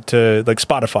on to like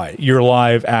Spotify. You're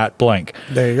live at blank.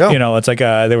 There you go. It's like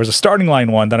there was a Starting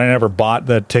Line one that I never bought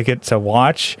the ticket to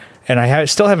watch, and I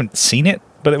still haven't seen it.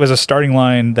 But it was a Starting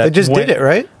Line that They just did it,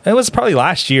 right? It was probably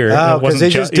last year. Oh, It because wasn't they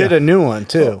just did yeah. a new one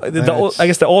too. I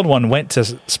guess the old one went to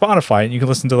Spotify, and you can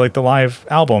listen to like the live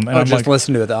album. And Oh, I'm just like,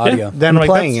 listen to it, the audio. Them I'm like,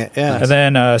 playing that's- it, yeah.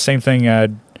 And then same thing.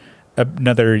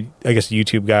 Another, I guess,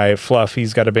 YouTube guy, Fluff.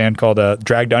 He's got a band called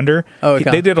Dragged Under. Oh,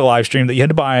 okay. They did a live stream that you had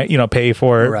to buy, pay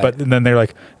for. Right. But then they're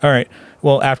like, all right,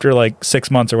 well, after like 6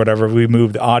 months or whatever, we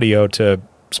moved the audio to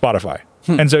Spotify.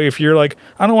 And so if you're like,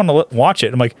 I don't want to watch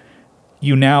it, I'm like,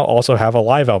 you now also have a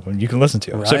live album you can listen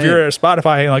to. So if Right. you're at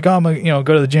Spotify and like, oh, I'm gonna,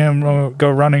 go to the gym, or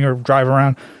go running or drive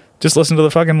around, just listen to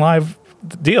the fucking live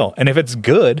deal. And if it's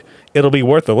good, it'll be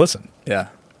worth the listen. Yeah.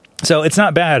 So it's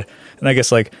not bad, and I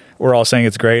guess like we're all saying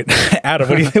it's great. Adam,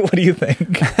 what do you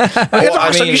think?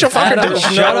 awesome. You should fucking Adam, do it.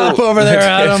 shut up over there,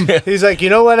 Adam. He's like, you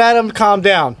know what, Adam? Calm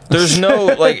down. There's no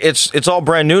like it's all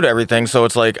brand new to everything, so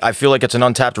it's like I feel like it's an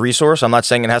untapped resource. I'm not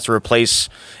saying it has to replace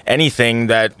anything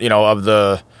that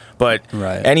but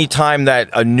Right. anytime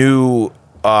that a new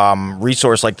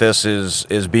resource like this is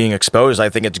being exposed, I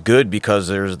think it's good because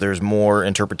there's more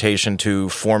interpretation to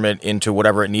form it into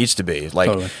whatever it needs to be. Like,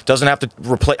 Totally. doesn't have to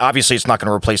replace. Obviously, it's not going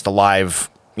to replace the live.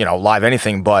 Live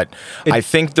anything, but I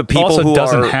think the people also who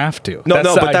doesn't are have to. No,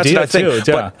 that's but that's idea the thing.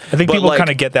 too. Yeah. I think but people like- kind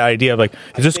of get that idea of like,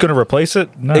 is this going to replace it?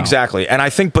 No, Exactly. And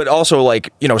I think, but also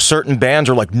like, certain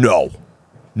bands are like, no.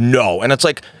 And it's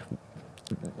like,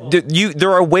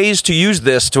 there are ways to use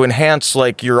this to enhance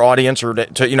like your audience or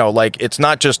to like, it's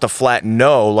not just a flat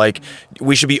no. Like,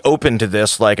 we should be open to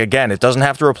this. Like, again, it doesn't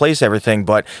have to replace everything,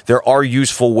 but there are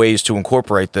useful ways to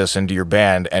incorporate this into your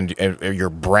band and your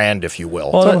brand, if you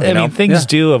will. Well, I You know? mean, things Yeah.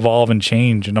 do evolve and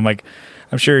change, and I'm like,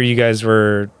 I'm sure you guys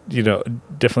were,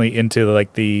 definitely into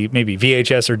like the maybe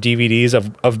VHS or DVDs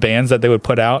of bands that they would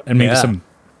put out, and maybe Yeah. some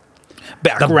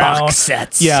background box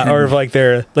sets. yeah, or if like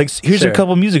they're like, here's Sure. a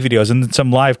couple music videos and then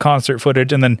some live concert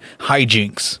footage, and then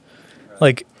hijinks,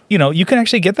 like you can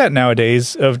actually get that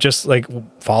nowadays of just like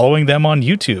following them on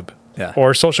YouTube. Yeah.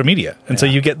 Or social media. And so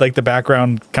Yeah. you get like the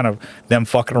background kind of them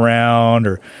fucking around,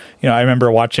 or I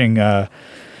remember watching the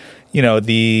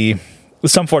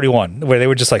Sum 41, where they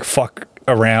would just like fuck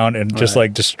around and just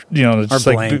like just just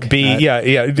Or like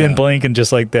Blink. and Blink, and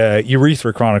just like the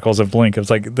Urethra Chronicles of Blink. It was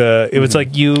like it was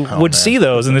like you would see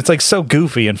those, and it's like so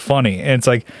goofy and funny, and it's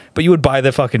like, but you would buy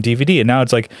the fucking DVD, and now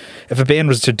it's like if a band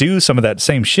was to do some of that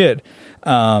same shit,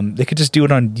 they could just do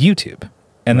it on YouTube.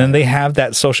 And then they have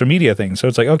that social media thing. So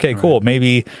it's like, okay, cool.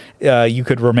 Maybe you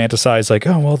could romanticize like,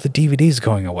 oh, well, the DVD's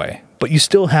going away. But you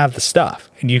still have the stuff.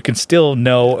 And you can still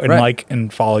know and like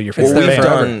and follow your favorite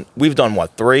Well, band. we've done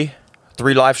what, three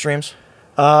live streams?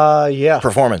 Yeah.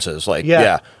 Performances. Like,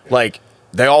 Yeah. Like,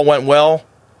 they all went well.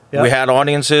 Yep. We had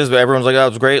audiences, but everyone's like, that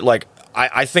was great. Like,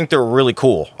 I think they're really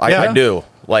cool. Yeah. I do.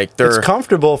 Like, they're... It's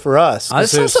comfortable for us. I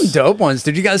saw some dope ones.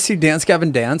 Did you guys see Dance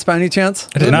Gavin Dance by any chance?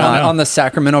 I did not, no. On the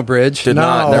Sacramento Bridge. Did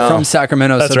not, They're no. from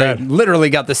Sacramento, That's so rad. they literally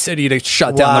got the city to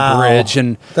shut down the Wow. bridge.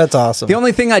 And That's awesome. the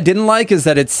only thing I didn't like is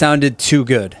that it sounded too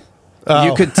good. Oh.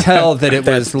 You could tell that it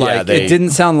was like they- it didn't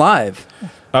sound live.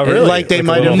 Oh, really? Like they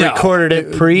might have No. recorded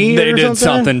it pre They or did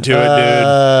something to it, dude.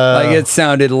 Like it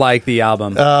sounded like the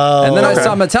album. And then I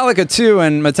saw Metallica too,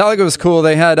 and Metallica was cool.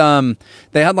 They had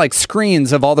like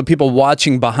screens of all the people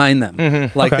watching behind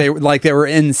them, like they were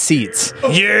in seats.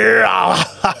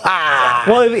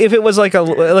 Well, if it was like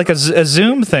a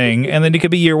Zoom thing, and then it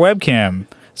could be your webcam.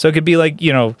 So it could be like,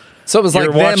 So it was like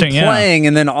you're them watching, yeah. playing,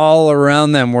 and then all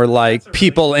around them were like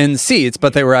people in seats,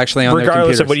 but they were actually on their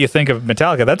regardless computers. of what you think of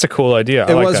Metallica, that's a cool idea.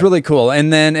 It was really cool.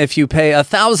 And then if you pay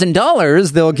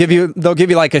 $1,000, they'll give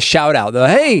you like a shout out.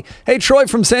 Hey, Troy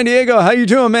from San Diego, how you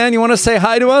doing, man? You want to say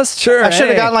hi to us? Sure. I should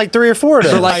have gotten like 3 or 4 of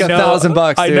For them. like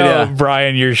 $1,000, I dude. know, Yeah.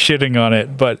 Brian, you're shitting on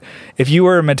it, but if you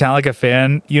were a Metallica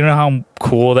fan, you know how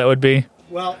cool that would be?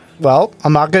 Well,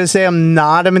 I'm not going to say I'm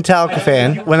not a Metallica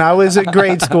fan. When I was at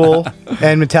grade school,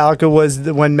 and Metallica was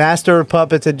when Master of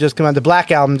Puppets had just come out, the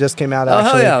Black Album just came out. Oh, hell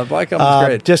Actually, yeah, the Black Album's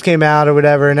great. Just came out or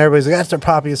whatever, and everybody's like, "That's their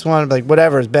poppiest one." I'm like,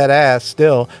 whatever, it's badass.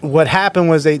 Still, what happened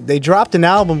was they dropped an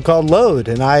album called Load,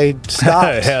 and I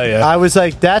stopped. Hell yeah. I was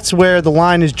like, that's where the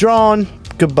line is drawn.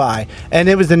 Goodbye. And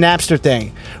it was the Napster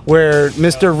thing where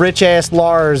Mr. Rich Ass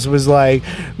Lars was like,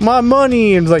 my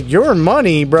money, and was like, your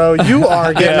money, bro. You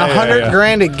are getting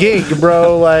 $100,000 a gig,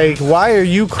 bro. Like, why are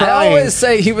you I crying? always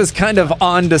say he was kind of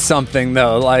onto something,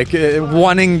 though, like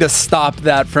wanting to stop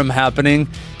that from happening.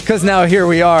 Because now here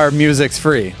we are, music's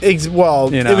free.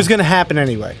 Well, You know. it was going to happen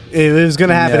anyway. It was going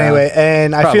to happen Yeah, anyway.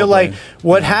 And I feel probably. like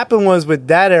what happened was with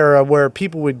that era where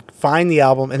people would find the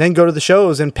album and then go to the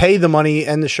shows and pay the money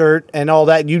and the shirt and all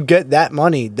that, you'd get that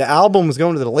money. The album was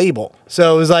going to the label.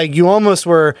 So it was like you almost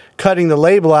were cutting the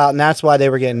label out, and that's why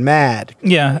they were getting mad.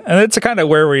 Yeah, and that's kind of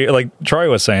where we, like Troy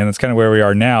was saying, that's kind of where we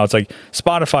are now. It's like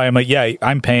Spotify, I'm like, yeah,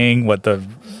 I'm paying what the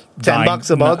 $10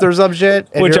 a month or some shit,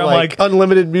 and Which you're I'm like,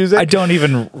 unlimited music. I don't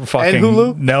even fucking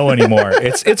Hulu? know anymore.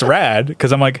 It's rad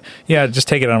because I'm like, yeah, just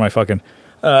take it on my fucking.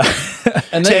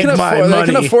 And Take my they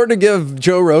can money. afford to give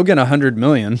Joe Rogan $100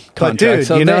 million contract. dude,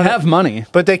 so you they know- have money.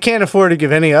 But they can't afford to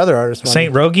give any other artist money.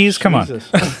 Saint Rogies, come on. Jesus.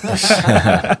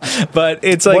 But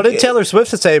it's like, What did Taylor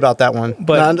Swift say about that one?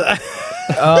 But-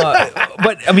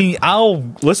 but I mean, I'll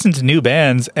listen to new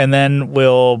bands and then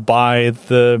we'll buy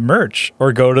the merch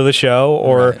or go to the show,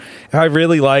 or if I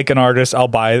really like an artist, I'll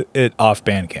buy it off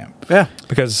Bandcamp. Yeah.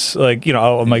 Because like,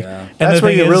 I'm like, Yeah. and That's the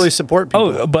where thing you is- really support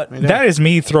people. Oh, but Yeah. that is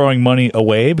me throwing money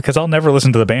away because I'll never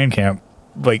listen to the Bandcamp.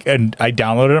 Like, and I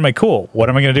downloaded it. I'm like, cool. What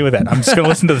am I going to do with that? I'm just going to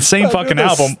listen to the same fucking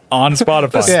album on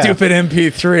Spotify. Yeah. Stupid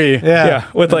MP3. Yeah.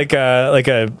 with like a I think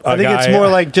guy, it's more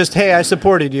like just, hey, I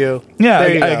supported you. yeah,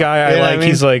 There you a go. guy I You know what like. mean?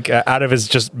 He's like out of his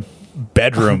just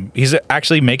bedroom. He's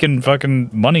actually making fucking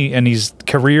money, and he's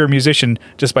career musician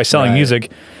just by selling Right.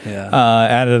 music. Yeah.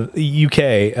 Out of the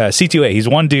UK, C2A. He's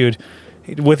one dude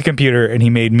with a computer, and he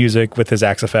made music with his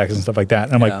Axe effects and stuff like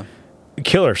that. And I'm Yeah. like,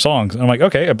 killer songs. And I'm like,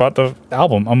 okay, I bought the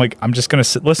album. I'm like, I'm just gonna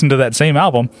listen to that same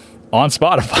album on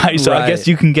Spotify. So I Right. guess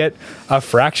you can get a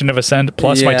fraction of a cent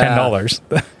plus my Yeah. $10.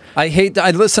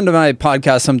 I listen to my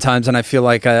podcast sometimes, and I feel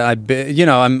like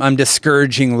I'm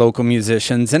discouraging local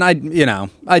musicians, and I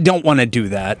don't want to do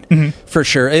that for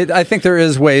sure. I think there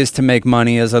is ways to make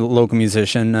money as a local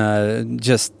musician,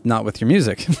 just not with your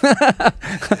music.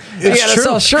 You gotta true.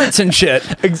 sell shirts and shit.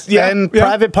 And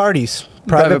private parties.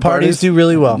 Private parties do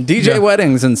really well. DJ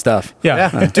weddings and stuff.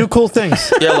 Yeah. Do cool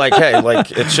things. Yeah, like, hey,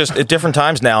 like, it's just at different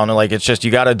times now, and like, it's just,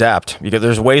 you got to adapt because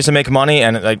there's ways to make money,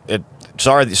 and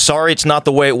sorry, it's not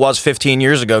the way it was 15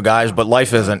 years ago, guys, but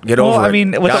life isn't. Get over it. I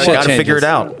mean, with gotta shit figure it changes.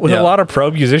 out. With Yeah. a lot of pro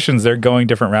musicians, they're going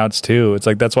different routes too. It's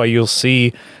like that's why you'll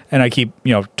see, and I keep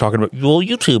talking about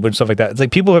YouTube and stuff like that. It's like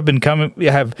people have become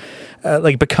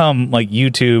like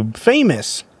YouTube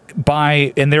Famous.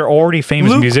 and they're already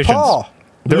famous Luke musicians. Paul.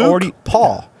 They're Luke already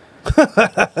Paul.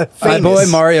 My boy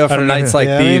Mario from don't know. Nights Like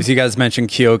Yeah. Thieves. You guys mentioned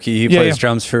Kyoki. He Yeah, plays yeah.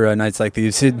 drums for Nights Like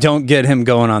Thieves. Don't get him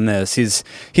going on this.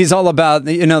 He's all about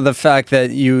the fact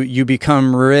that you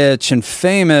become rich and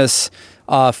famous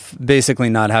off basically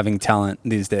not having talent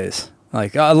these days.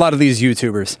 Like a lot of these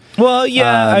YouTubers. Well,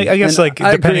 yeah, I guess and like I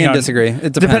agree depending and on disagree.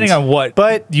 It depending depends. on what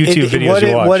But YouTube videos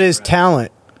you watch. what is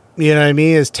talent? You know what I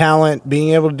mean? Is talent being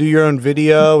able to do your own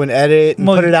video and edit and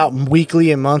Well, put it out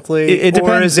weekly and monthly? it Or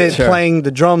depends. is it Sure. playing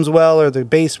the drums well or the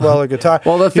bass well or guitar?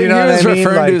 Well, the thing you know he what was I mean?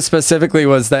 referring to Like, specifically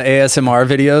was the ASMR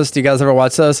videos. Do you guys ever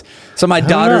watch those? So my know.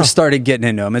 daughter started getting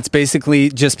into them. It's basically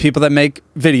just people that make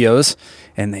videos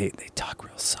and they talk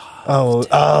real soft.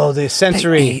 the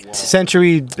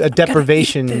sensory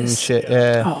deprivation and shit.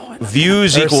 Yeah.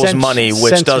 Views Or equals cens- money, which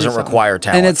censor doesn't something. require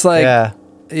talent. And it's like, Yeah.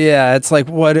 yeah, it's like,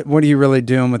 what are you really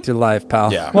doing with your life,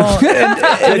 pal? yeah. Well,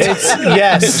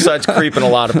 Yes. so it's creeping a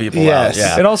lot of people Yes.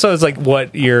 out. Yeah. it also is like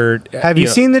what you're. Have you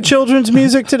seen the children's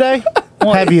music today?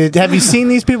 Have you seen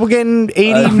these people getting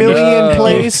 80 million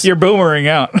plays? You're boomering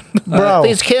out. Bro,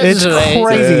 These kids it's today.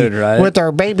 crazy Dude, right? with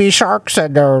their baby sharks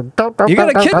and their. You got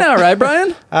a kid now, right,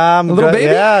 Brian? A little baby?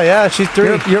 Yeah, she's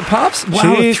 3. Your pops?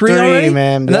 Wow, She's 3 already?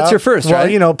 man. And that's Yep. your first, well,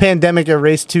 right? you know, pandemic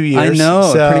erased 2 years. I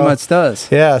know, so, it pretty much does.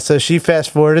 Yeah, so she fast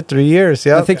forwarded 3 years.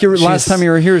 Yep. I think last time you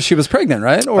were here, she was pregnant,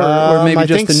 right? Or maybe I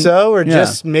just think in- so, or yeah.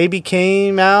 just maybe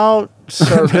came out.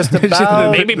 So just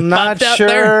about, Maybe not popped out sure.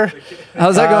 there.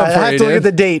 How's that going I for have you, to look dude? at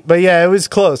the date, but yeah, it was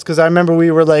close because I remember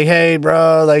we were like, "Hey,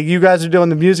 bro, like you guys are doing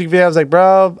the music video." I was like,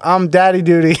 "Bro, I'm daddy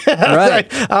duty." I was Right.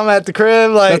 like, I'm at the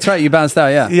crib. Like, That's right, you bounced out,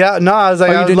 yeah. Yeah, no, I was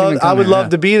like, Oh, you I would didn't love, even come I would here, love yeah.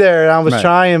 to be there, and I was Right.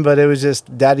 trying, but it was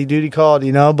just daddy duty called,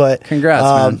 you know. But Congrats,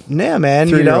 man. Yeah, man.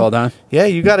 3-year-old, you know, huh? Yeah,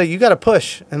 you gotta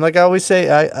push, and like I always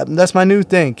say, that's my new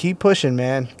thing. Keep pushing,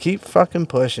 man. Keep fucking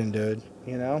pushing, dude.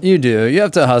 You know. You do. You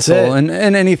have to hustle, it.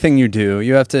 and anything you do,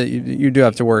 you do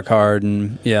have to work hard,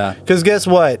 and yeah. Because guess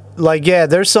what? Like, yeah,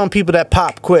 there's some people that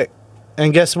pop quick,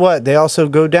 and guess what? They also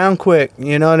go down quick.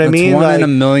 You know what I It's mean? one like, in a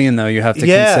million, though. You have to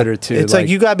consider too. It's like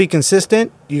you got to be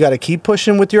consistent. You got to keep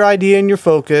pushing with your idea and your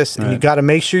focus, and you Right. got to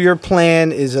make sure your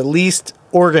plan is at least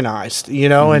organized, you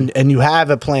know, Mm-hmm. and you have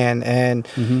a plan. And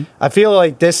I feel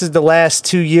like this is the last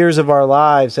 2 years of our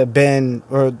lives have been,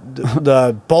 or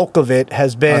the bulk of it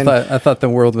has been. I thought the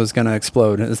world was going to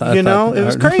explode. You know, it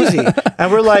was crazy. And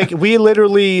we're like, we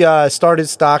literally started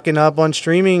stocking up on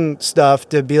streaming stuff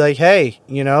to be like, hey,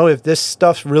 you know, if this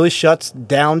stuff really shuts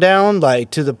down, like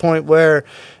to the point where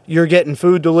you're getting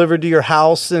food delivered to your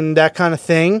house and that kind of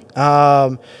thing.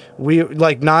 We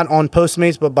like not on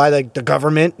Postmates, but by like the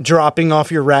government dropping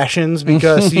off your rations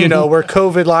because, you know, we're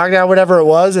COVID lockdown, whatever it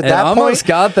was at It that almost point.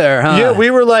 got there, huh? Yeah, we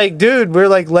were like, dude, we're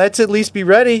like, let's at least be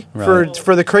ready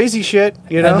for the crazy shit,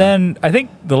 you know? And then I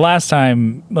think the last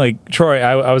time, like Troy,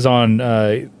 I was on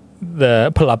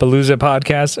the Palapalooza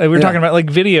podcast. We were Yeah. talking about like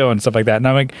video and stuff like that, and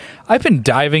I'm like, I've been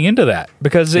diving into that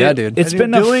because Yeah, dude. it's And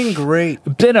been you're doing great.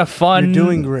 been a fun, You're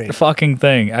doing great. fucking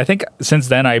thing. I think since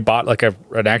then I bought like an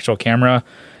actual camera,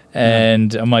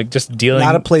 and I'm like just dealing.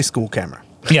 Not a play school camera.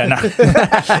 Yeah, no.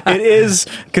 It is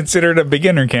considered a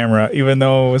beginner camera, even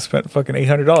though I spent fucking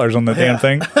 $800 on the damn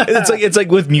thing. It's like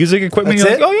with music equipment,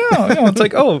 That's you're like, oh yeah, it's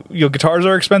like, oh, your guitars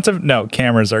are expensive. No,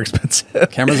 cameras are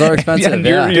expensive. Cameras are expensive.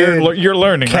 Yeah, Yeah. you're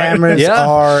learning. Cameras right? Yeah.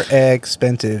 are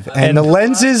expensive, and And- the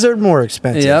lenses are more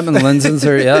expensive. Yeah, and the lenses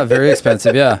are very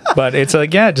expensive. Yeah. But it's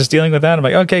like, yeah, just dealing with that. I'm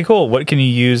like, okay, cool. What can you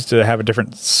use to have a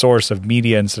different source of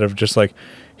media instead of just like,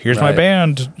 here's my Right.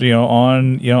 band,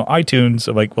 on iTunes.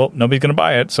 I'm like, well, nobody's gonna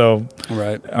buy it, so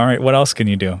Right. all right, what else can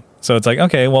you do? So it's like,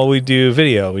 okay, well, we do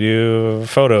video, we do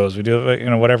photos, we do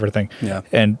whatever thing. Yeah.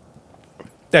 And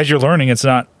as you're learning, it's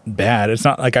not bad. It's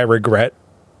not like I regret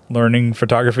learning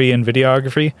photography and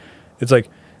videography. It's like,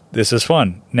 this is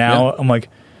fun. Now Yeah. I'm like,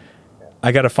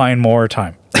 I got to find more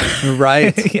time.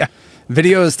 Right. Yeah.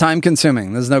 Video is time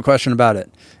consuming. There's no question about it.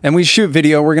 And we shoot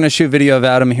video. We're going to shoot video of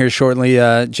Adam here shortly,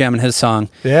 jamming his song.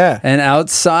 Yeah. And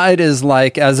outside is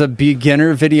like, as a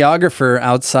beginner videographer,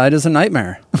 outside is a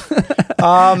nightmare.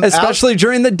 Especially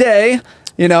during the day.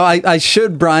 You know, I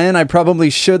should, Brian, I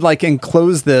probably should like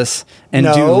enclose this and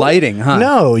do lighting, huh?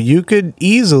 No, you could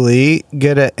easily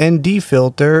get an ND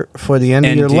filter for the end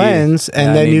of your ND. lens, and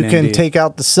Yeah, I then need you an can ND. take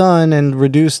out the sun and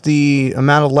reduce the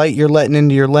amount of light you're letting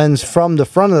into your lens from the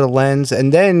front of the lens,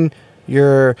 and then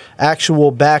your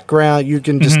actual background, you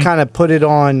can just kind of put it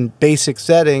on basic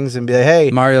settings and be like,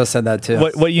 hey, Mario said that too.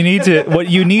 What you need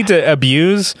to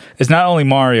abuse is not only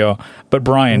Mario but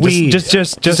Brian. Weed. Just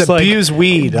like abuse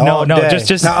weed No, all no, day.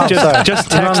 just No, I'm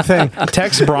sorry. Wrong thing.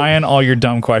 text Brian all your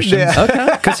dumb questions. Yeah. Okay,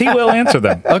 because he will answer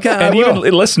them. Okay, I and will.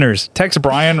 even listeners, text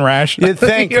Brian Rash. Yeah,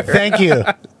 thank you.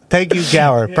 Thank you,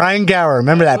 Gower. Brian Gower.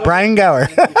 Remember that, Brian Gower.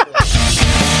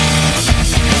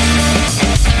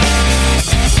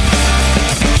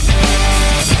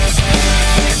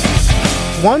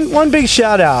 one big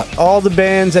shout out, all the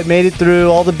bands that made it through,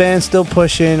 all the bands still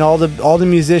pushing, all the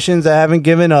musicians that haven't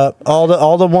given up, all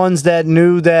the ones that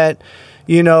knew that,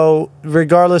 you know,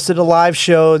 regardless of the live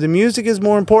show, the music is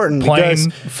more important. Plane, because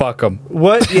fuck them.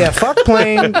 what? Yeah, fuck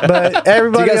Plane, but Do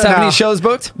everybody. you guys have no. any shows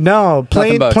booked? No,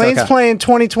 Nothing booked, Plane's okay. playing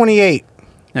 2028.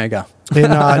 There you go. No,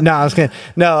 I was kidding.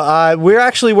 No, we're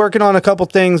actually working on a couple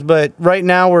things, but right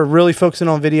now we're really focusing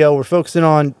on video. We're focusing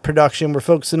on production. We're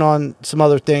focusing on some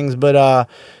other things, but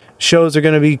shows are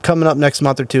going to be coming up next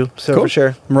month or two. So Cool. for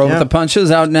sure. Roll Yeah. with the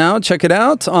Punches out now. Check it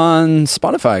out on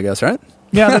Spotify, I guess, right?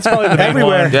 Yeah, that's probably the main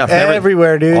Everywhere, one. Yeah,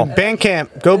 everywhere, dude. Oh.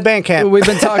 Bandcamp, go Bandcamp. We've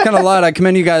been talking a lot. I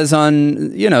commend you guys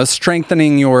on, you know,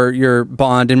 strengthening your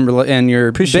bond and your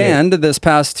Appreciate band this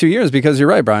past 2 years, because you're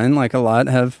right, Brian. Like a lot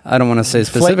have, I don't want to say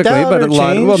specifically, out but or a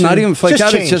lot. Well, changed not and even flaked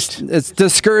just out. It's just changed. it's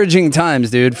discouraging times,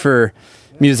 dude, for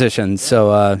musicians.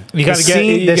 So You the got to get scene,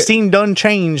 you the get- scene done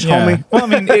change, yeah. homie. Well, I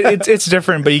mean, it's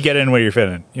different, but you get in where you're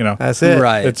fitting. You know, That's it.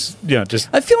 right. It's just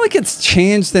I feel like it's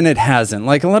changed and it hasn't.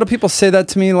 Like a lot of people say that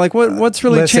to me. Like what's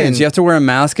really Listen. changed? You have to wear a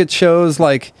mask at shows.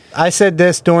 Like I said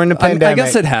this during the I pandemic.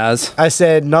 guess it has. I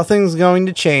said nothing's going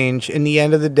to change in the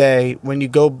end of the day. When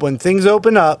things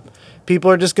open up, people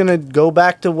are just going to go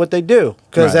back to what they do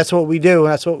because Right. that's what we do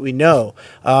and that's what we know.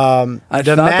 I The thought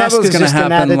that mask was is going to just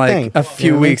an happen added like thing. a few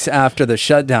You know what I mean? weeks after the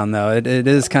shutdown, though. It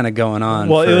is kind of going on.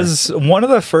 well, it for- was one of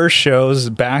the first shows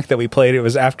back that we played. It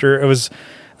was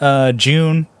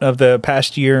June of the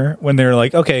past year when they were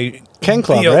like, okay, Ken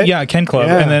Club, you know, right? Yeah, Ken Club.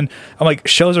 Yeah. And then I'm like,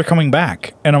 shows are coming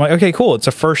back, and I'm like, okay, cool. It's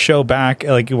the first show back,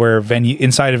 like where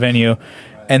inside a venue.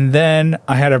 And then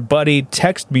I had a buddy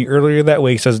text me earlier that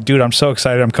week, says, "Dude, I'm so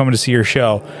excited! I'm coming to see your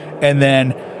show." And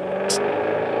then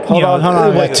Hold on.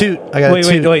 I got toot.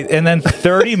 wait. And then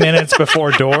 30 minutes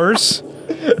before doors,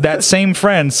 that same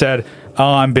friend said, "Oh,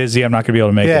 I'm busy. I'm not going to be able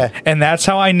to make Yeah. it." And that's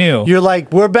how I knew You're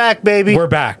like, we're back, baby. we're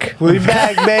back. We're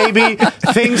back, baby.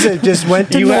 Things that just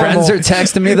went to normal. friends are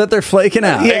texting me that they're flaking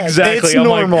out. Yeah. Exactly. It's I'm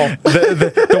like, normal.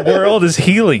 the world is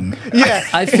healing. Yeah.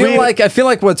 I feel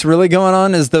like what's really going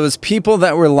on is those people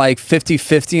that were like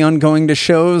 50-50 on going to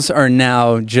shows are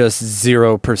now just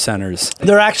 0%ers.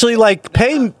 They're actually like,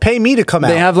 pay me to come out.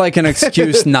 They have like an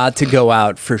excuse not to go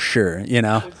out for sure, you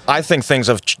know? I think things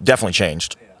have definitely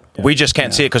changed. We just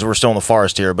can't see it because we're still in the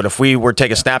forest here. But if we were to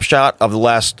take a snapshot of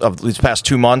these past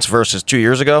 2 months versus 2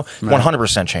 years ago,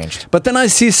 100% changed. But then I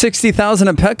see 60,000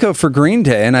 at Petco for Green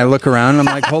Day and I look around and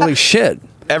I'm like, holy shit.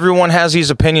 Everyone has these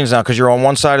opinions now because you're on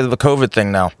one side of the COVID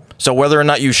thing now. So whether or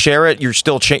not you share it, you're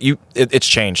still it's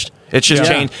changed. It's just Yeah.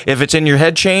 changed. If it's in your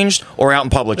head changed or out in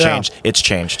public Yeah. changed, it's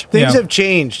changed. Things Yeah. have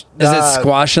changed. Is it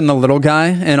squashing the little guy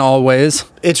in all ways?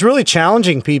 It's really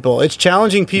challenging people. It's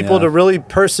challenging people Yeah. to really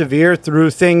persevere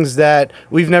through things that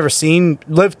we've never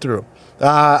lived through.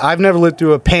 I've never lived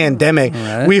through a pandemic.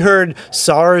 Right. We heard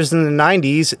SARS in the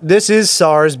 90s. This is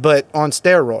SARS, but on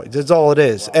steroids. That's all it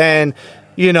is. And,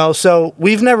 you know, so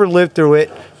we've never lived through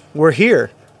it. We're here.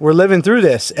 We're living through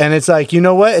this. And it's like, you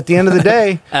know what? At the end of the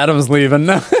day, Adam's leaving.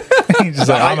 He's just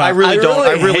like, I really hate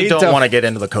don't to- want to get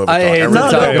into the COVID I talk. hate to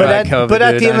really talk don't. about COVID, but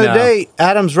at dude, the end I of the know. day,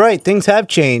 Adam's right. Things have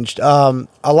changed. A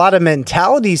lot of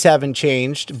mentalities haven't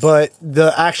changed, but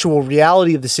the actual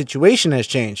reality of the situation has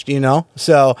changed, you know?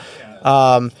 So,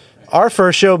 our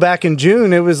first show back in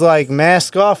June, it was like,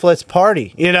 mask off, let's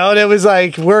party. You know, and it was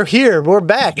like, we're here, we're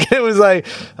back. It was like,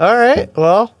 all right,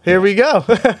 well, here we go.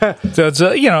 So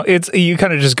it's you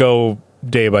kind of just go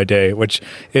day by day, which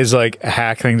is like a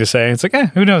hack thing to say. It's like,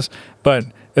 who knows? But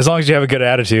as long as you have a good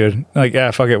attitude, like,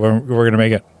 fuck it, we're gonna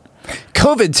make it.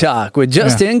 COVID talk with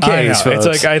just in I know. case, folks.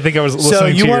 It's like I think I was listening So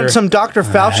you to want your, some Dr.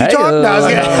 Fauci Hey, talk? No, I was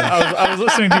kidding. I was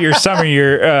listening to your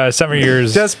summer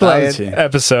years Just playing. Fauci.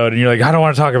 episode, and you're like, I don't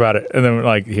want to talk about it, and then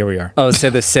like here we are. Oh, say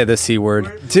the C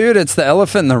word. Dude, it's the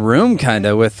elephant in the room kind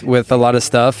of with a lot of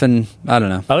stuff, and I don't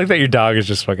know. I like that your dog is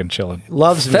just fucking chilling.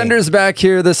 Loves me. Fender's back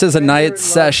here. This is a night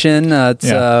session. It's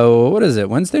Yeah. what is it?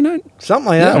 Wednesday night? Something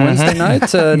like Yeah, that. Wednesday night.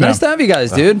 Nice to have you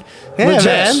guys, dude. Yeah, Legit.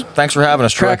 man. Thanks for having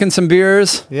us, Troy. Cracking some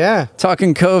beers, Yeah.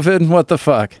 talking COVID. What the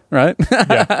fuck, right?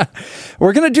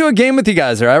 We're gonna do a game with you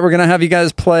guys. All right, we're gonna have you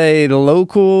guys play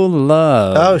Local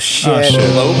Love. Oh, shit.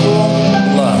 Local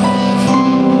Love.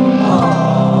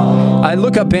 I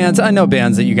look up bands. I know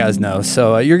bands that you guys know.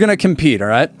 So you're going to compete, all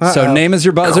right? So Uh-oh. name is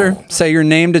your buzzer. Say your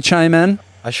name to chime in.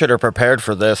 I should have prepared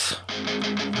for this.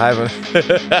 I haven't.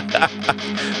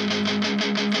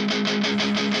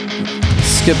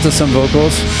 Skip to some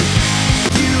vocals.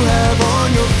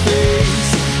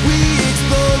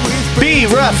 Be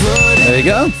rough. There you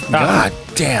go. God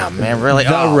damn, man, really?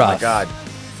 The Oh Rough. my God.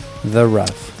 The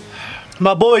Rough.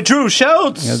 My boy Drew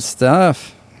Schultz. Good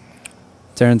stuff.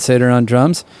 Darren Sater on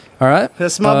drums. All right.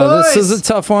 That's my This boys. is a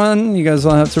tough one. You guys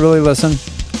will have to really listen.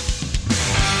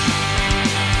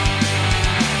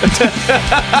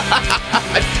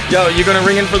 Yo, you gonna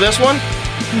ring in for this one?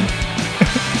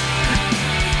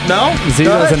 No? He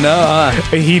doesn't know, huh?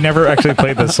 He never actually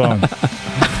played this song.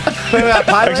 Play that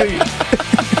pilot?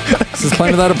 This is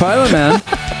Playing Without a Pilot, man.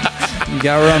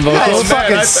 Gower on Those vocals.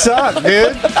 fucking suck,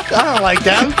 dude. I don't like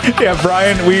them. Yeah,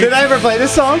 Brian. Did I ever play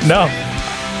this song? No.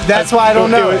 That's why I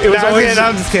don't know. It was I'm always. kidding,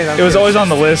 I'm just kidding. It was always on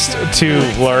the list to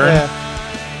learn. Yeah.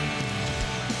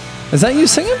 Is that you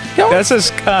singing? Gower? That's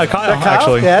his Kyle, Kyle?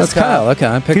 actually. Yeah. That's Kyle. Okay,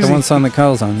 I picked He's- the one song that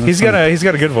Kyle's on. That's He's got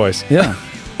fine. a good voice. Yeah.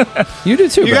 You do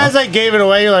too, You bro. guys like gave it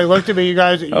away. You like looked at me. You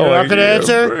guys, you're not gonna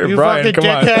answer. You Brian, fucking come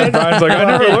on. dickhead. Brian's like, I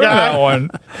never Fucking learned guy. that one.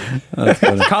 That's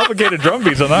funny. Complicated drum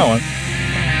beats on that one.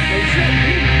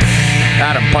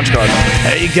 Adam, punch card.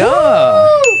 There you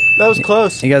go. That was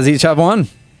close. You guys each have one.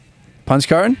 Punch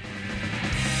card.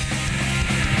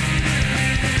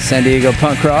 San Diego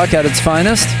punk rock at its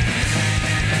finest.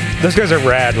 Those guys are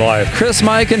rad live. Chris,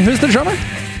 Mike, and who's the drummer?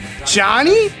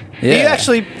 Johnny? Yeah. He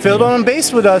actually filled on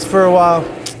bass with us for a while.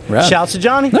 Rad. Shouts to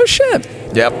Johnny. No shit.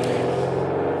 Yep. You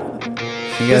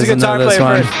He's guys a guitar know this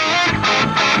player one.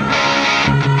 first.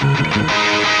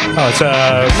 Oh, it's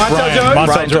Montel Brian. Jordan? Montel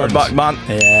Brian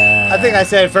Jordan. Yeah. I think I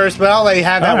said it first, but I'll let you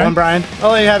have that All right. one, Brian.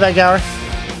 I'll let you have that, Gower.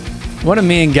 One of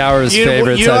me and Gower's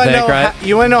favorites, I wanna think, know right?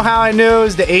 you want to know how I knew it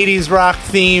was the 80s rock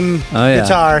theme Oh, yeah.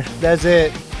 guitar. That's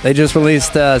it. They just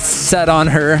released Set on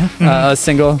Her, a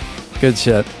single. Good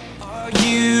shit.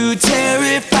 You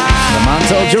terrified.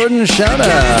 Montel Jordan shout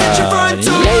out.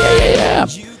 Yeah.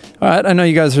 All right, I know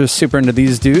you guys are super into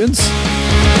these dudes.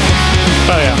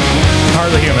 Oh, yeah.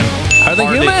 Hardly Human. Are they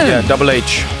Hardy, human? Yeah, Double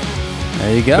H.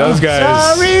 There you go. Those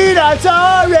guys. Sorry, not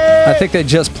sorry. I think they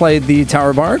just played the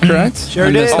Tower Bar, correct? Sure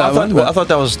I missed did. Oh, that one. I thought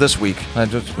that was this week.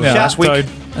 Was Yeah, last week? so I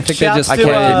think they Shouts just to, played.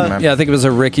 uh, Yeah, I think it was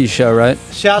a Ricky show, right?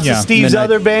 Shouts Yeah. to Steve's Midnight.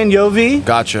 other band, Yovi.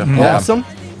 Gotcha. Awesome.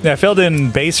 yeah, I filled in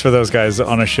bass for those guys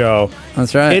on a show.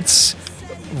 That's right. It's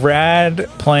rad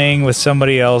playing with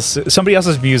somebody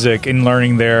else's music and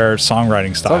learning their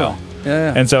songwriting style.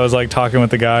 Yeah. And so I was like talking with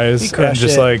the guys and crushed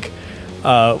just it. like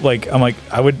I'm like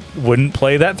I wouldn't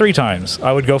play that 3 times.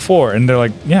 I would go 4, and they're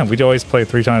like, yeah, we'd always play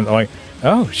 3 times. I'm like,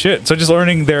 oh shit. So just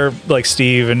learning their like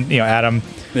Steve and Adam,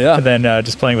 Yeah. and then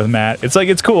just playing with Matt. It's like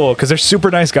it's cool because they're super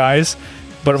nice guys.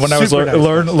 But when I was Super nice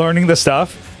guys. learning the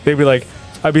stuff, they'd be like,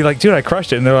 I'd be like, dude, I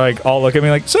crushed it, and they're like, all look at me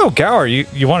like, so Gower,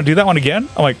 you want to do that one again?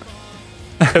 I'm like,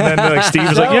 and then like Steve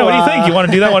was like, yeah, what do you think? You want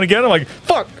to do that one again? I'm like,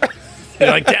 fuck. They're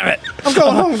like, damn it. I'm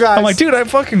going home, guys. I'm like, dude, I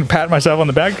fucking pat myself on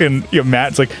the back, and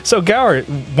Matt's like, so Gower,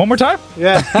 one more time?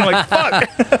 Yeah. I'm like,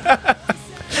 fuck.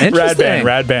 Interesting.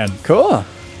 Rad band. Cool.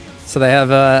 So they have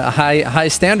high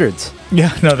standards.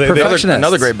 Yeah, no, they Perfectionist.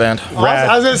 Another great band. Rad.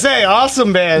 I was going to say,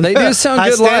 awesome band. They do sound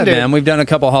High good live, standard. man. We've done a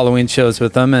couple Halloween shows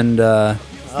with them, and yeah,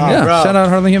 bro. shout out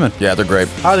Hardly Human. Yeah, they're great.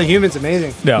 Oh, the Human's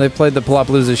amazing. Yeah. They played the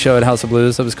Palapalooza show at House of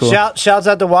Blues. That was cool. Shouts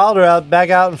out to Wilder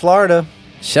back out in Florida.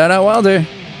 Shout out Wilder.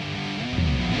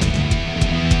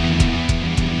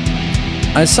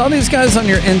 I saw these guys on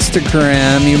your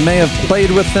Instagram. You may have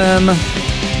played with them.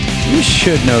 You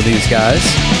should know these guys.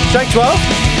 Strike 12?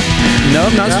 No,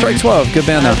 not Strike 12. Good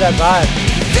band How's though. that vibe?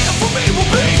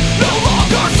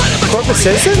 Corporate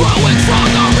Citizen?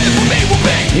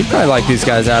 You'd probably like these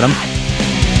guys, Adam.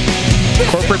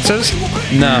 Corporate says?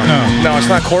 No. No, it's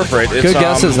not corporate. It's, Good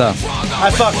guesses though.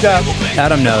 I fucked up.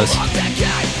 Adam knows.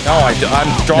 No,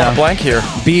 I'm drawing No. a blank here.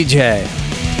 BJ.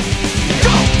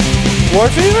 War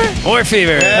Fever? War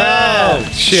Fever. Yeah.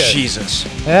 Shit. Jesus.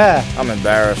 Yeah. I'm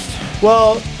embarrassed.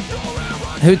 Well,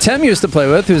 Who Tim used to play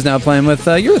with, who's now playing with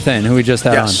Urethane, who we just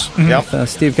had Yes. on. Yep. With,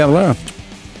 Steve Caballero.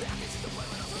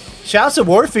 shouts to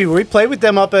War Fever. We played with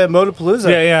them up at Motapalooza.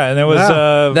 Yeah, and there was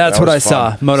Wow. That's That what I was saw.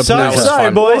 fun. Motapalooza. Sorry, was sorry,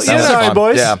 fun. boys. That was Sorry, fun.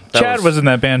 boys. Yeah, that Chad was in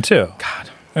that band too. God,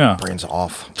 Yeah. brains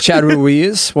off. Chad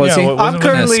Ruiz, was Yeah, he? what- I'm Wasn't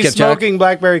currently Skipjack? smoking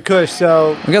Blackberry Kush,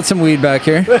 so We got some weed back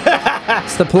here.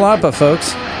 It's the Palapa,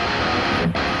 folks.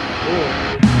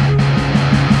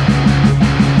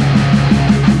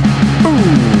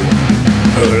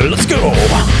 Let's go.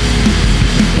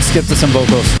 Let's skip to some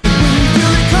vocals.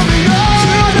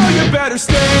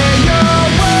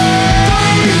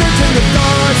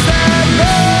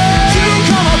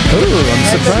 Ooh, I'm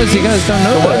surprised you guys don't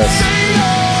know this.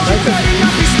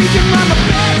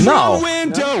 No.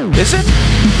 Is it?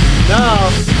 no.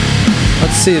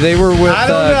 Let's see, they were with I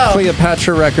don't know.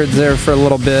 Cleopatra Records there for a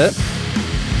little bit.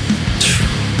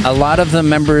 A lot of the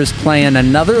members play in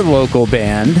another local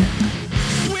band.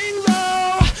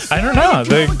 I don't know.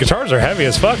 The guitars are heavy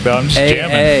as fuck, though. I'm just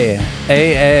jamming.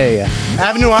 AA.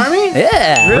 Avenue Army?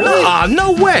 Yeah. Really? Ah,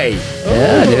 no way.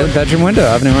 Yeah, dude. Bedroom window.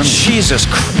 Avenue Army. Jesus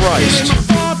Christ.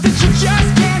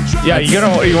 Yeah, you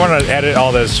want to edit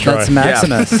all this, Troy. That's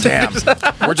Maximus. Yeah.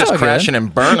 Damn. We're just all good. crashing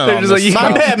and burning on just like, this.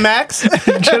 My bad, Max.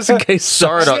 Just in case.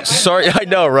 Sorry. I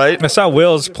know, right? I saw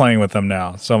Will's playing with them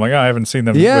now, so I'm like, I haven't seen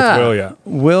them Yeah. with Will yet.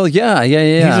 Will, yeah.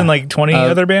 He's in like 20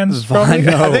 other bands, probably.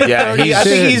 No. Yeah, I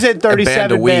think he's at a 37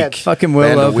 band a week. bands. Fucking Will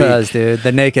Band a Lopez, week. dude.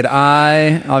 The Naked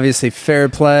Eye, obviously Fair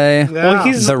Play. Well,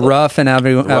 he's The Rough and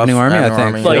Avenue Army, Avenue I think.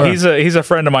 Army, like yeah. he's a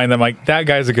friend of mine. That I'm like, that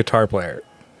guy's a guitar player.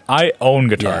 I own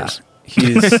guitars.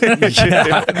 He's I mean,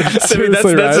 that's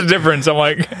the difference. I'm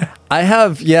like, I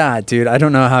have, dude. I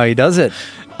don't know how he does it.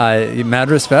 Mad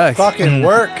respect. Fucking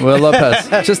work. Will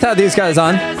Lopez. Just had these guys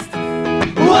on.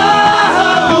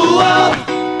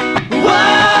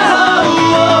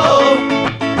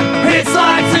 It's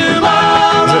like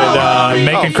tomorrow. is it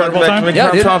Make Incredible Time?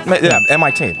 Yeah, dude. Yeah,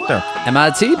 MIT. There.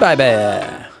 MIT,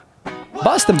 baby.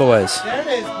 Boston boys. There it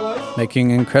is, boys.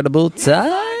 Making incredible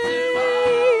time.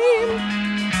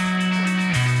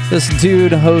 This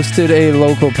dude hosted a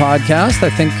local podcast. I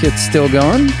think it's still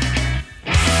going. The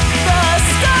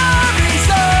story's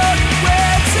on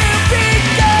where to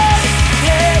begin.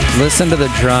 Hey, Listen to the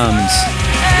drums.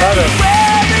 Love it.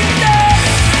 where to go?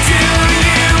 Do you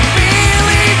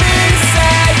believe in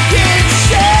second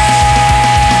chances?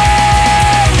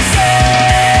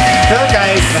 I feel like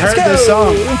I heard this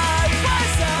song.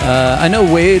 I know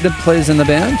Wade plays in the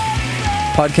band.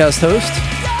 Podcast host.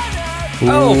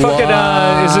 Oh, fucking,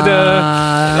 is it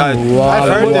I've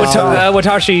heard this song.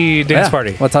 Watashi Dance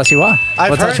Party? Watashi wa.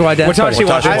 I've Watashi heard- wa dance Watashi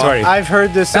party. wa. Party. I've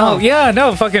heard this Oh, song. yeah,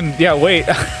 no, fucking, yeah, wait.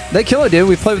 They kill it, dude.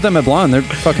 We played with them at Blonde. They're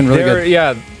fucking really They're, good.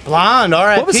 yeah, Blonde,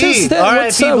 R.I.P. What was his?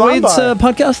 What's R.I.P. Wade's Blonde.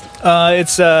 podcast?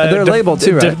 it's Their label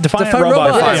too, right? Defiant Defiant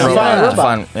Robot. Robot. Yeah, Defiant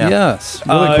Robot. Yeah. Yes,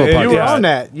 really cool you podcast. You were Yeah. on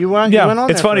that. You went Yeah, on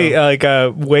it's there funny. for a-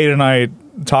 Like Wade and I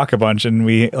talk a bunch, and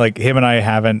we like him and I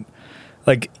haven't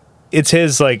like. It's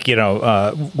his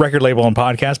record label and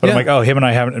podcast, but Yeah. I'm like, oh, him and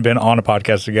I haven't been on a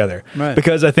podcast together Right.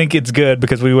 because I think it's good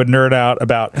because we would nerd out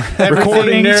about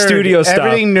recording nerd. studio stuff.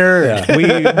 Everything nerd. We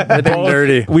both,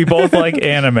 nerdy. We both like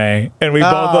anime, and we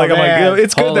both Oh, like. I'm man. like,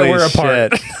 it's good that Holy we're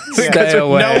apart. shit. Stay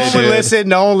away, No one would dude. listen.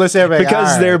 No one would listen. Everybody, Because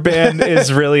all right. their band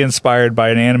is really inspired by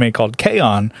an anime called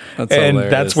K-On! That's and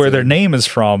hilarious, that's where their dude. name is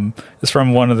from. Is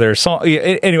from one of their songs.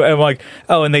 Anyway, I'm like,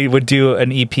 oh, and they would do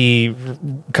an EP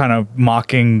kind of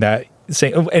mocking that.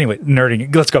 Anyway,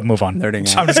 nerding. Let's go move on.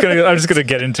 Nerding I'm just gonna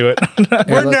get into it.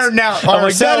 We're let's- nerding out I'm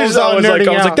like, that ourselves is. I on was nerding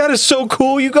like, out. that is so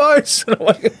cool, you guys. And I'm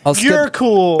like, I'll You're skip,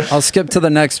 cool. I'll skip to the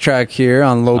next track here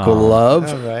on Local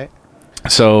Love. All right.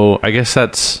 So I guess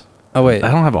that's. Oh wait,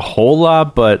 I don't have a whole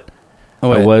lot, but oh,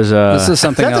 wait. it was. This is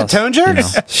something That's a else. Tone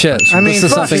Jerks? Shit, I mean, this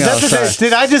is fuck, something is that else. the- Sorry.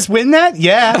 did I just win that?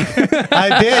 Yeah,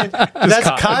 I did. That's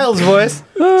Kyle's voice.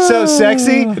 So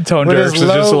sexy. Tone with Jerks his is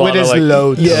just a low, lot with of, his like,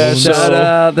 low Yeah, tone. shout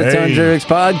out the Tone Hey. Jerks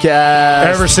podcast.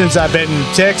 Ever since I've been in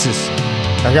Texas,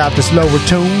 I got this lower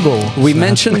tone goal. We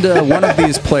mentioned one of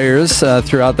these players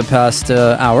throughout the past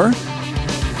hour.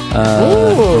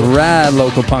 Rad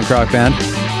local punk rock band.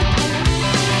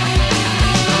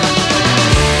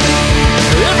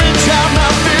 Every time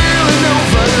I'm feeling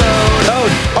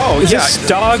overload. Oh, is yeah. this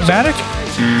Dogmatic?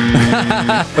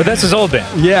 But that's his old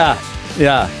band. Yeah.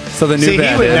 So the new See,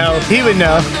 band. he would dude. know. He would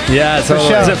know. Yeah, For totally.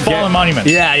 sure. Is it Fallen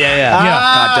Monuments? Yeah.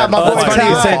 Ah, goddamn. my Oh, boy It's funny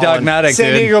you Todd. say Dogmatic,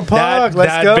 San dude. Diego Punk.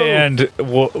 Let's that go. band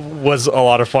was a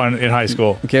lot of fun in high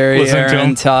school. Gary, Listening to Aaron,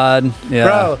 him. Todd. Yeah.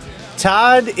 Bro,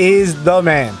 Todd is the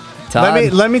man.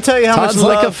 Todd. Let me tell you how Todd's much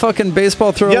love. like a fucking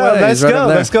baseball thrower Yo, away. let's He's right go. up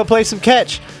there. Let's go play some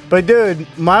catch. But dude,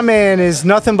 my man is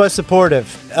nothing but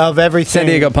supportive of everything. San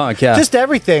Diego Punk, yeah. Just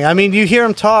everything. I mean, you hear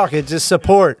him talk, it's just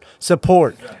support.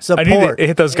 I need to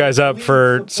hit those guys up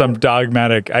for some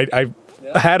Dogmatic. I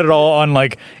had it all on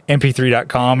like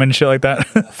mp3.com and shit like that.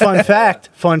 Fun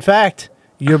fact.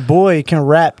 Your boy can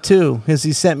rap too, because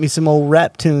he sent me some old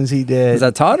rap tunes he did. Is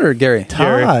that Todd or Gary?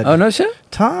 Todd? Oh, no shit?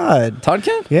 Todd. Todd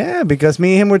can? Yeah, because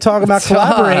me and him were talking about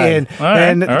Todd. collaborating, All right,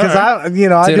 and all because right. I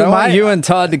Dude, do I my want you and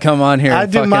Todd to come on here. I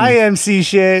and do my fucking- MC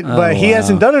shit, but he wow.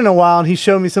 hasn't done it in a while, and he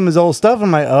showed me some of his old stuff. I'm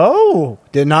like, oh,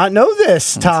 did not know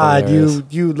this, Todd. hilarious.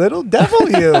 You little devil,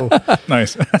 you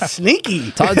Nice. sneaky.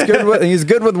 Todd's good with, he's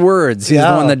good with words. He's the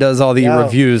Yo. one that does all the Yo.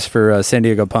 reviews for San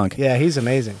Diego Punk. Yeah, he's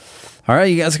amazing. All right,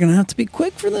 you guys are going to have to be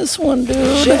quick for this one, dude.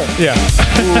 Yeah.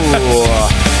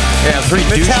 Yeah, three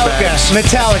douchebags.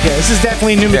 Metallica. This is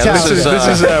definitely new Yeah, Metallica. this is,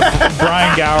 This is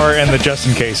Brian Gower and the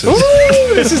Justin Cases.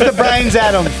 This is the Brian's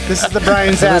Adam. This is the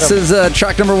Brian's Adam. This is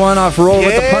track number 1 off Roll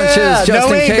with the Yeah, Punches, just no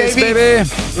in way, case, baby. baby.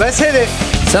 Let's hit it.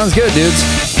 Sounds good, dudes.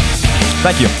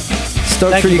 Thank you.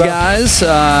 Stoked Thank for you, you bro. guys.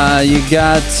 You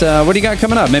got what do you got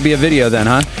coming up? Maybe a video then,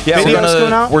 huh? Yeah, Videos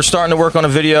going out? we're starting to work on a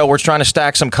video. We're trying to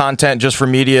stack some content just for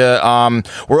media.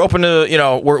 We're open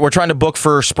to, we're trying to book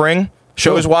for spring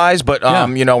shows wise, but Yeah.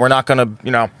 we're not going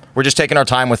to, we're just taking our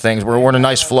time with things. We're in a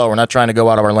nice flow. We're not trying to go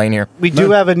out of our lane here. We do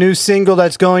have a new single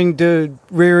that's going to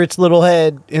rear its little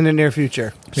head in the near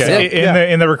future. Yeah, So,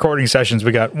 in the recording sessions,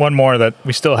 we got one more that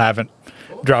we still haven't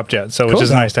dropped yet, so which Cool.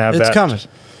 is nice to have it's that. coming.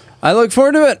 I look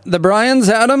forward to it. The Bryans,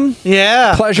 Adam,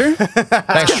 Yeah. pleasure.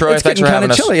 Thanks, Troy. It's Thanks getting for kind having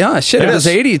of us. chilly, huh? Shit, it was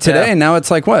is. 80 today, Yeah. and now it's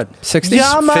like what? 60s?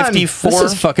 Yeah, man. 54.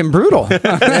 This is fucking brutal.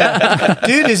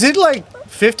 Dude, is it like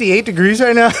 58 degrees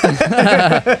right now?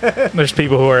 There's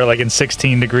people who are like in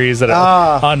 16 degrees that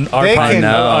are on our they pine, can,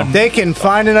 on, they can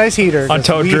find a nice heater. on 'cause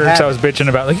Toad we Jerks. have I was bitching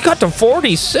about like you got to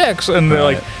 46, and they're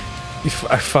like,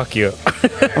 "Fuck you."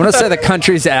 I want to say the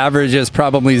country's average is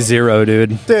probably 0,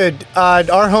 dude. Dude, our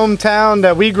hometown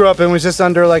that we grew up in was just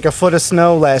under like a foot of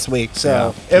snow last week.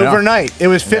 So Yeah. overnight, it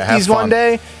was Yeah, have 50s one fun.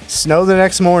 day, snow the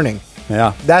next morning.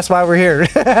 Yeah. That's why we're here.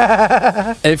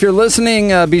 If you're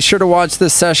listening, be sure to watch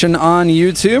this session on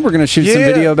YouTube. We're going to shoot some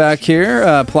Yeah. video back here.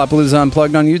 Palapalooza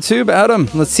Unplugged on YouTube. Adam,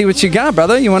 let's see what you got,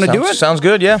 brother. You want to do it? Sounds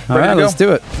good, yeah. All Ready right, to go. let's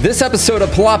do it. This episode of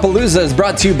Palapalooza is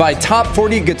brought to you by Top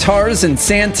 40 Guitars in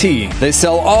Santee. They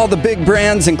sell all the big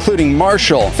brands, including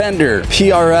Marshall, Fender,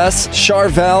 PRS,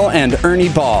 Charvel, and Ernie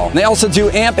Ball. They also do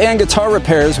amp and guitar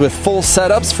repairs with full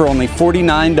setups for only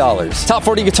 $49. Top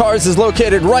 40 Guitars is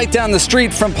located right down the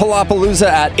street from Palapalooza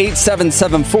at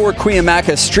 8774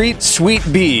 Cuyamaca Street, Suite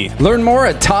B. Learn more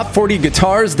at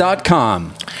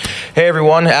top40guitars.com. Hey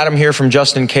everyone, Adam here from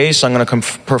Just In Case. I'm going to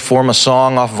perform a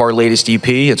song off of our latest EP.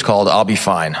 It's called I'll Be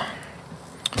Fine.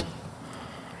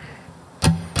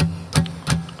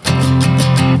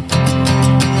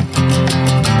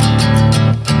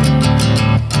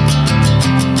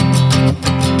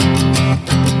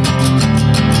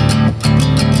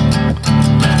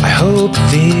 I hope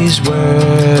these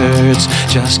words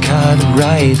just cut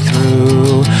right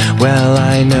through. Well,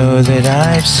 I know that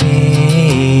I've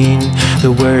seen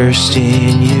the worst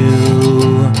in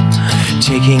you.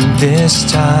 Taking this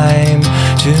time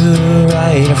to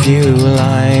write a few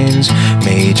lines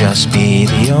may just be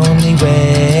the only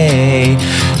way.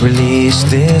 Release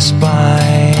this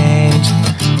bind.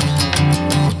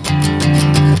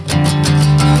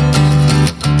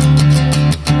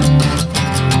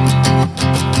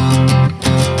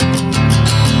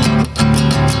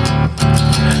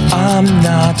 I'm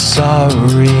not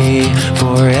sorry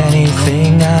for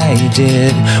anything I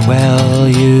did. Well,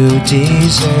 you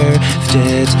deserved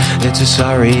it. It's a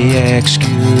sorry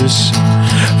excuse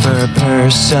for a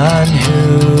person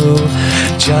who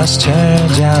just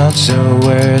turned out so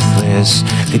worthless.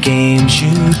 The games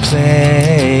you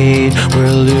played were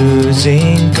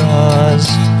losing cause.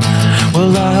 Well,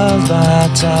 a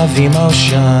lot of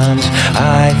emotions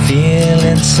I feel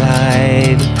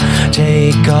inside.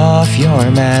 Take off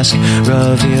your mask,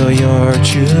 reveal your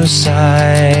true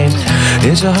side.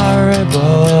 It's a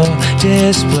horrible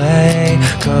display,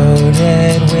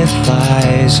 coated with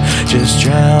lies. Just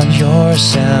drown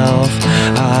yourself,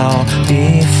 I'll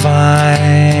be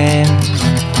fine.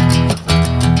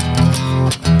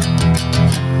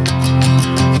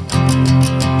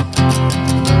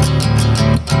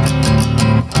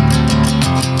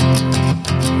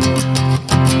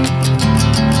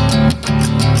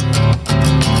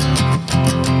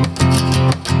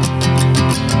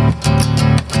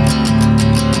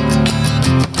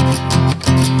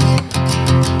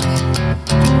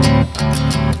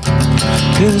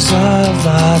 There's a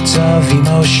lot of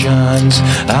emotions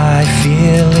I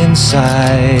feel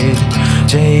inside.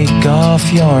 Take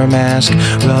off your mask,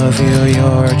 reveal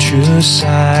your true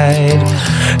side.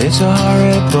 It's a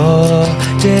horrible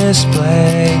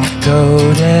display,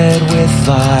 coated with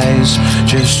lies.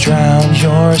 Just drown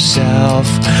yourself,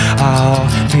 I'll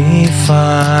be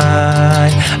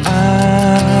fine.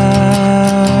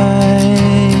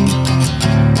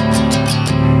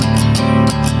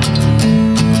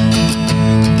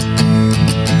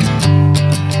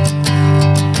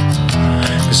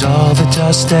 All the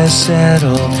dust has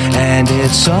settled and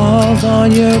it's all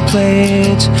on your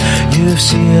plate. You've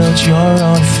sealed your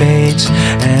own fate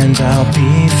and I'll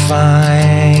be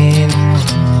fine.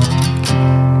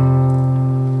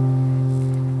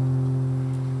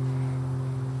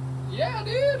 Yeah,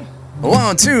 dude.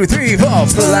 1, 2, 3, 4.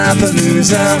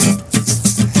 Palapalooza.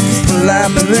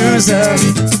 Palapalooza.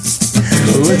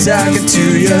 We're talking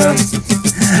to you.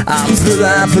 I'm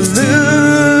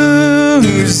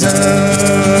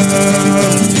Palapalooza.